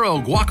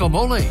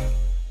guacamole.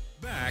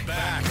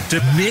 Back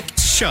to Mixed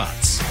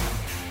Shots.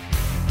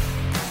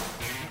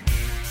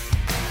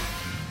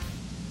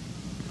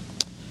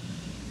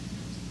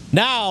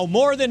 Now,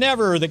 more than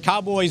ever, the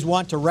Cowboys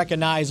want to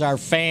recognize our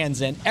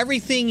fans and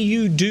everything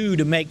you do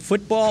to make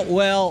football,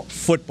 well,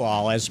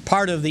 football. As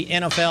part of the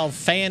NFL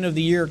Fan of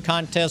the Year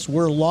contest,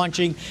 we're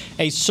launching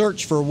a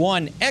search for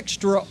one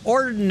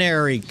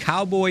extraordinary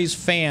Cowboys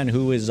fan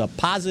who is a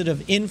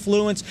positive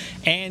influence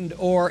and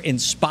or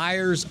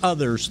inspires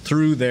others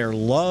through their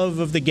love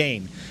of the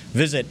game.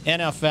 Visit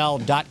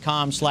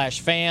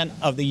NFL.com/fan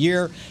of the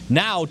year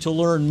now to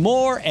learn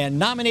more and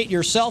nominate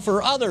yourself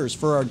or others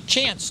for a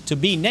chance to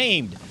be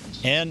named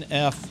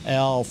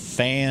NFL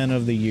Fan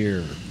of the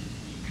Year.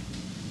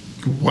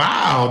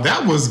 Wow,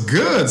 that was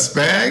good,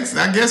 Spags.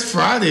 I guess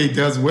Friday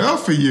does well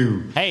for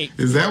you. Hey.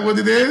 Is that what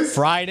it is?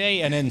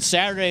 Friday, and then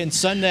Saturday and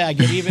Sunday I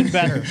get even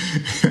better.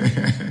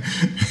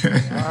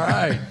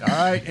 All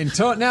right.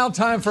 Until now,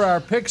 time for our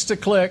picks to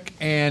click.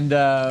 And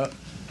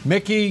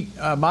Mickey,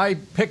 my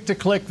pick to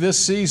click this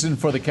season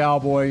for the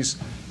Cowboys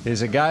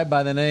is a guy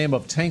by the name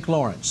of Tank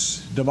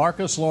Lawrence.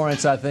 DeMarcus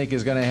Lawrence, I think,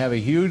 is going to have a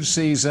huge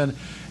season.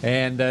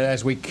 And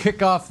as we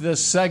kick off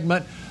this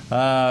segment,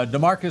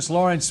 DeMarcus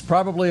Lawrence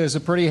probably is a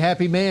pretty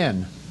happy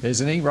man,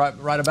 isn't he,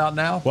 right about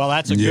now? Well,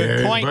 that's a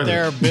good point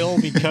there,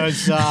 Bill,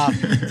 because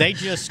they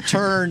just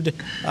turned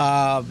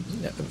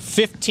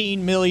 $15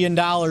 million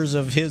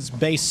of his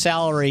base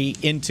salary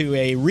into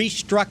a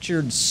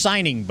restructured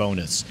signing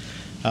bonus.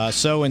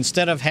 So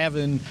instead of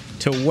having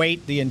to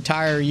wait the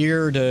entire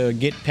year to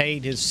get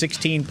paid his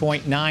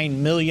 $16.9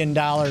 million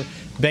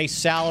base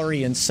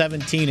salary in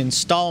 17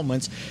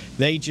 installments.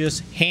 They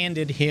just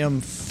handed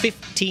him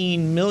 $15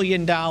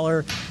 million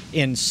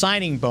in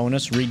signing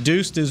bonus,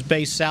 reduced his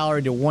base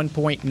salary to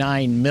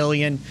 $1.9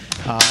 million,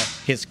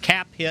 his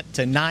cap hit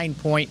to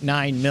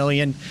 $9.9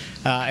 million,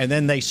 and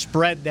then they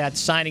spread that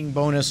signing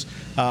bonus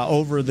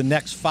over the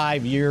next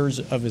 5 years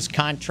of his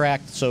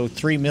contract, so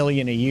 $3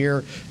 million a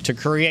year, to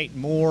create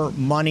more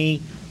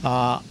money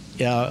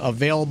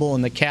available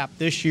in the cap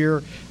this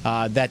year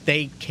that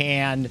they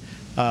can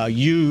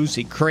use.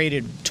 It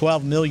created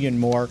 $12 million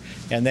more,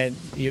 and then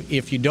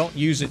if you don't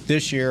use it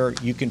this year,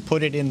 you can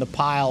put it in the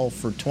pile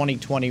for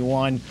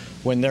 2021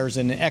 when there's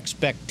an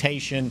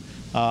expectation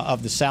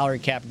of the salary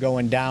cap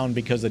going down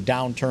because of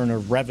downturn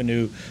of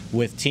revenue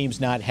with teams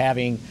not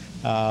having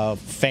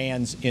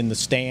fans in the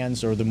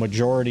stands, or the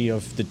majority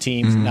of the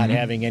teams not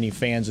having any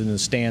fans in the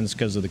stands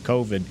because of the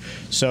COVID.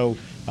 So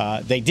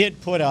they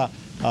did put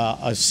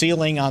a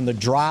ceiling on the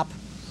drop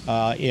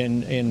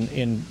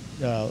in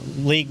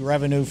league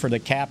revenue for the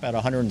cap at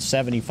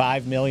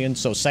 $175 million.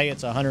 So say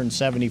it's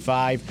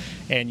 $175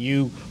 and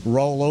you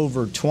roll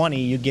over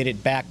 20, you get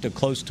it back to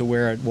close to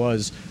where it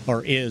was,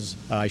 or is,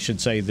 I should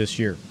say, this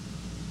year.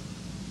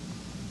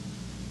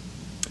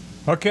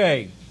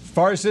 Okay, as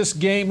far as this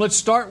game, let's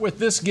start with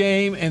this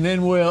game, and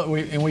then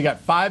we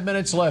got 5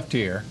 minutes left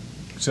here.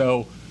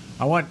 So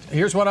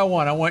here's what I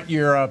want. I want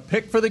your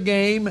pick for the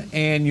game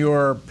and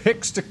your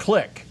picks to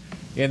click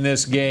in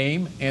this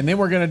game, and then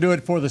we're going to do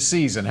it for the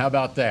season. How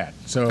about that?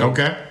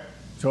 Okay.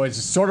 So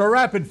it's sort of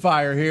rapid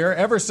fire here.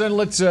 Everson,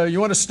 you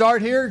want to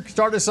start here?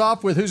 Start us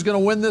off with who's going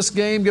to win this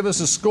game, give us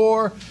a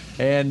score,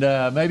 and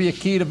maybe a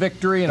key to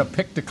victory and a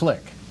pick to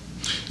click.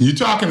 You're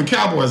talking the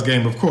Cowboys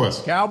game, of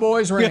course.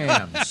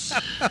 Cowboys-Rams.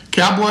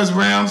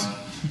 Cowboys-Rams.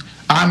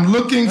 I'm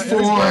looking for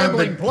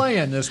Grambling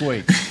playing this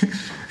week.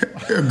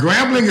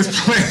 Grambling's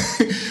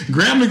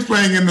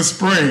playing in the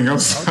spring. I'm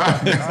sorry.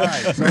 Okay. All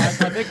right. So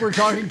I think we're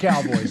talking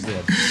Cowboys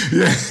then.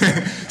 Yeah.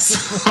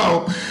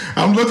 So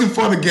I'm looking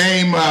for the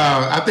game.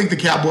 I think the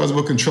Cowboys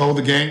will control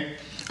the game.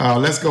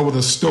 Let's go with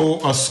a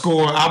score.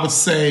 I would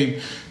say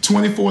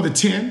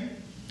 24-10.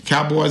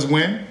 Cowboys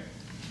win.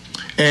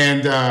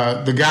 And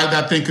the guy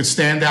that I think could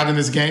stand out in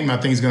this game, I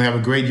think he's going to have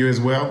a great year as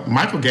well,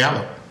 Michael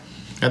Gallup.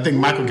 I think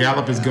Michael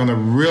Gallup is going to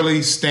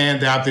really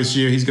stand out this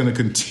year. He's going to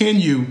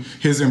continue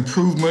his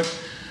improvement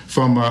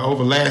from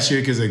over last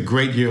year, because a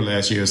great year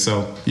last year.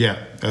 So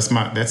yeah, that's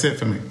it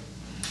for me.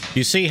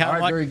 You see how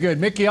much? Very good,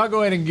 Mickey. I'll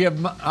go ahead and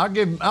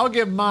I'll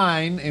give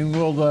mine, and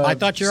we'll. I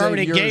thought you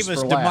already gave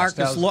us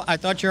DeMarcus. I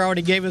thought you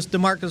already gave us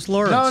DeMarcus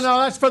Lawrence. No,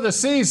 that's for the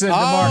season.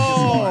 DeMarcus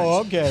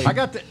Lawrence. Okay. I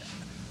got the.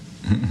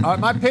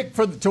 My pick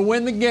to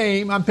win the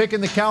game, I'm picking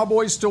the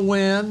Cowboys to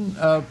win.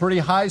 A pretty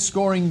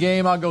high-scoring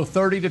game. I'll go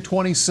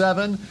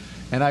 30-27.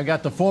 And I've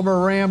got the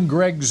former Ram,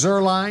 Greg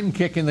Zuerlein,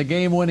 kicking the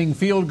game-winning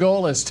field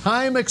goal as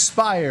time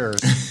expires.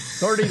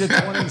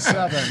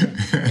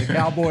 30-27. The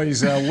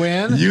Cowboys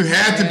win. You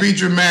had to be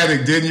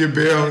dramatic, didn't you,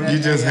 Bill? You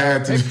just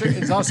had to.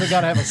 It's also got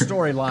to have a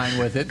storyline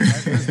with it.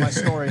 Here's my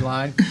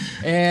storyline.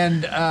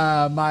 And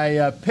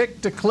my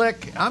pick to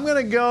click, I'm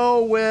going to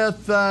go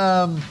with...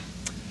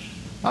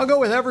 I'll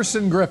go with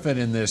Everson Griffen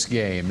in this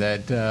game.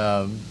 That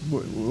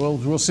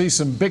we'll see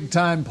some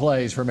big-time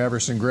plays from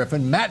Everson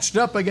Griffen, matched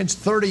up against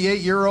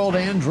 38-year-old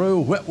Andrew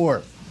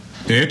Whitworth.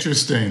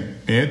 Interesting.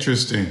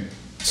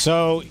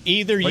 So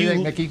either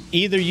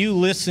you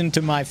listen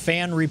to my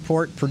fan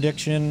report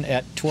prediction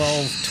at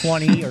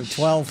 12:20 or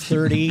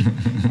 12:30,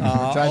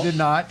 which I did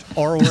not,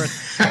 or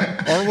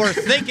we're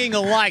thinking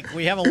alike.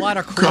 We have a lot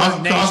of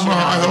coordination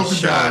on this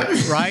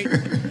show, right?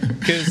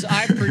 Because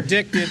I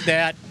predicted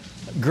that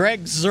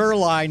Greg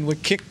Zuerlein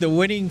would kick the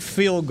winning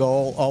field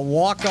goal, a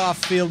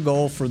walk-off field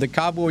goal for the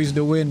Cowboys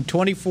to win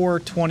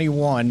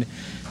 24-21.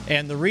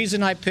 And the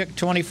reason I picked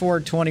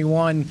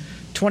 24-21,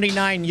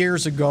 29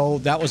 years ago,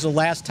 that was the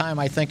last time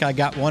I think I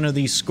got one of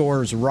these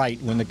scores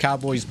right, when the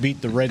Cowboys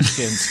beat the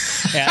Redskins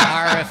at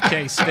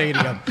RFK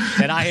Stadium.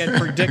 And I had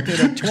predicted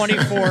a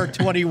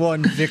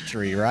 24-21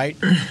 victory, right?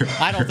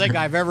 I don't think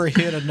I've ever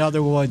hit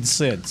another one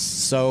since.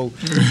 So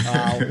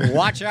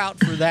watch out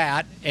for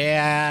that.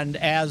 And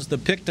as the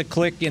pick to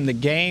click in the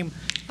game,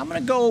 I'm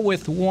going to go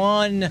with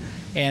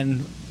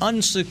an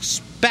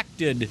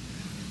unsuspected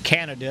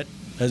candidate,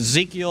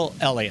 Ezekiel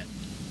Elliott.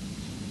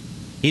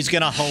 He's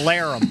going to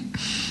hilare him.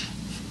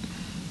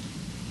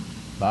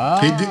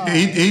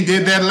 He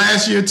did that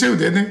last year too,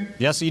 didn't he?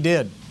 Yes, he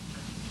did.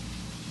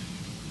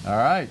 All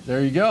right,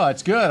 there you go.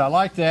 That's good. I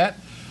like that.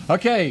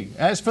 Okay,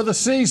 as for the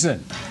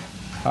season,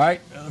 all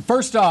right,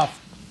 first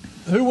off,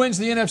 who wins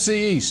the NFC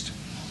East?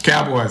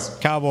 Cowboys.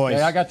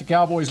 Okay, I got the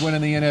Cowboys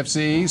winning the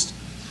NFC East,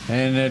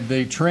 and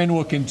the trend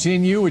will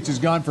continue, which has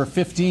gone for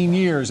 15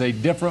 years, a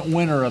different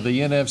winner of the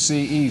NFC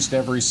East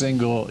every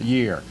single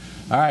year.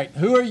 All right,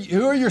 who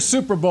are your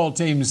Super Bowl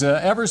teams?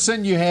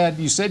 Everson,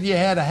 you said you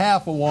had a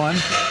half of one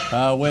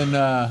when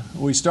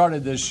we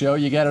started this show.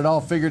 You got it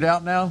all figured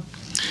out now?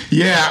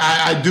 Yeah,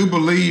 I do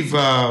believe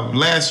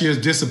last year's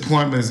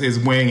disappointment is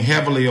weighing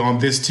heavily on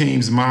this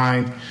team's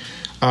mind.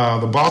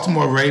 The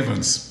Baltimore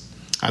Ravens,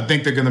 I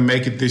think they're going to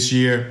make it this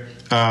year.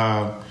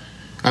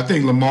 I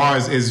think Lamar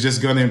is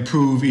just going to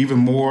improve even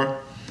more.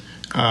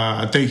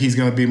 I think he's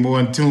going to be more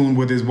in tune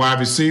with his wide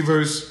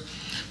receivers.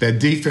 That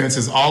defense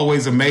is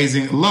always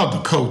amazing. Love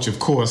the coach, of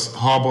course,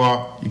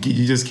 Harbaugh.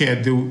 You just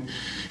can't do.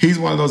 He's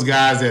one of those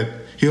guys that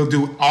he'll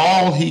do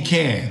all he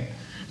can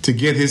to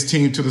get his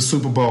team to the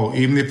Super Bowl,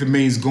 even if it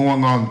means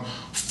going on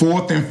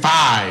 4th and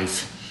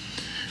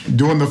 5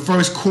 during the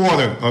first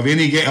quarter of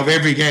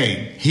every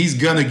game. He's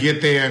gonna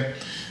get there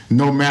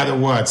no matter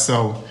what.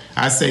 So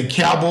I say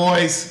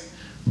Cowboys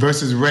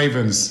versus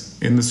Ravens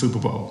in the Super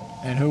Bowl.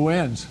 And who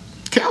wins?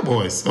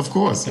 Cowboys, of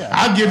course. Okay.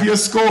 I'll give you a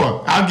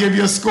score.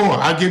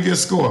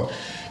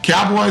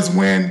 Cowboys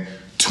win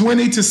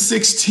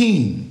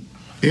 20-16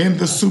 in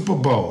the Super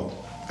Bowl.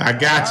 I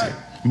got you.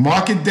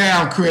 Mark it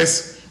down,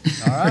 Chris.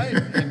 All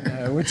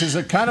right, which is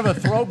a kind of a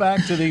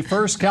throwback to the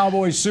first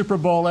Cowboys Super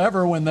Bowl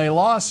ever when they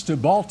lost to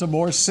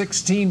Baltimore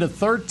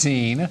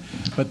 16-13.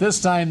 But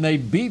this time they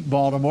beat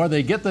Baltimore.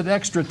 They get that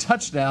extra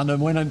touchdown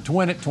and win it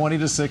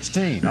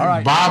 20-16. All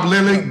right. Bob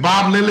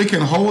Lilly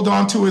can hold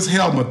on to his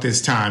helmet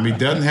this time. He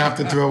doesn't have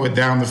to throw it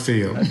down the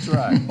field. That's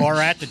right. Or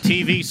at the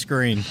TV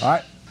screen. All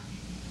right.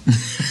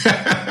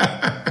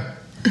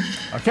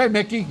 Okay,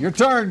 Mickey, your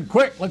turn.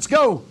 Quick, let's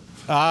go.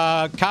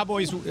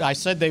 Cowboys, I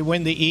said they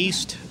win the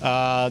East.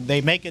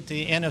 They make it to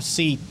the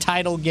NFC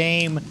title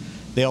game.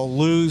 They'll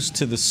lose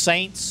to the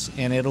Saints,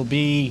 and it'll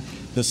be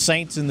the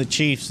Saints and the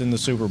Chiefs in the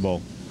Super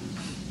Bowl.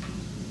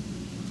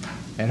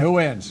 And who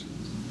wins?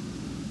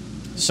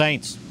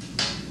 Saints.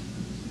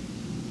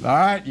 All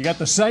right, you got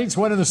the Saints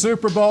winning the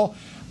Super Bowl.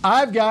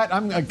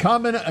 I'm a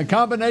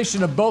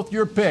combination of both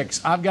your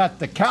picks. I've got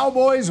the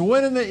Cowboys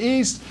winning the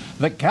East.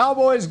 The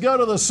Cowboys go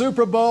to the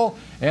Super Bowl,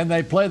 and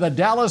they play the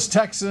Dallas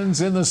Texans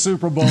in the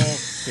Super Bowl.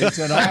 It's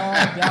an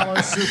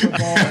all-Dallas Super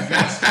Bowl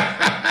against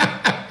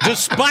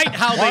despite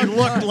how they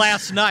looked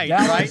last night,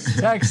 Dallas right?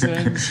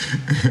 Texans.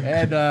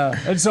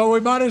 And so we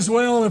might as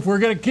well, if we're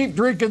going to keep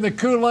drinking the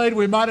Kool-Aid,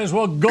 we might as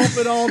well gulp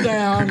it all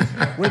down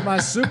with my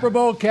Super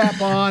Bowl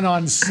cap on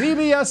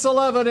CBS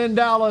 11 in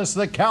Dallas.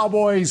 The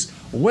Cowboys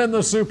win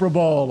the Super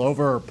Bowl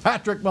over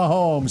Patrick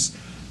Mahomes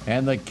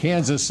and the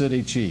Kansas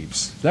City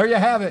Chiefs. There you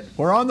have it.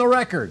 We're on the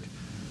record.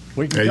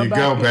 We can there you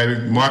go,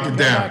 baby. Mark it down.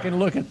 Come back and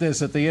look at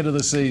this at the end of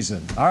the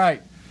season. All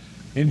right.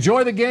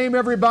 Enjoy the game,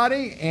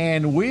 everybody,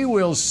 and we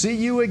will see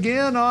you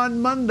again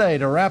on Monday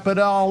to wrap it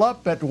all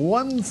up at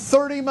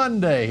 1:30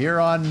 Monday here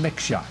on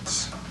Mix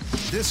Shots.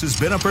 This has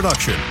been a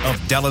production of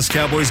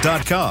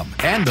DallasCowboys.com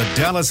and the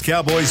Dallas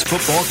Cowboys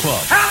Football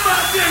Club.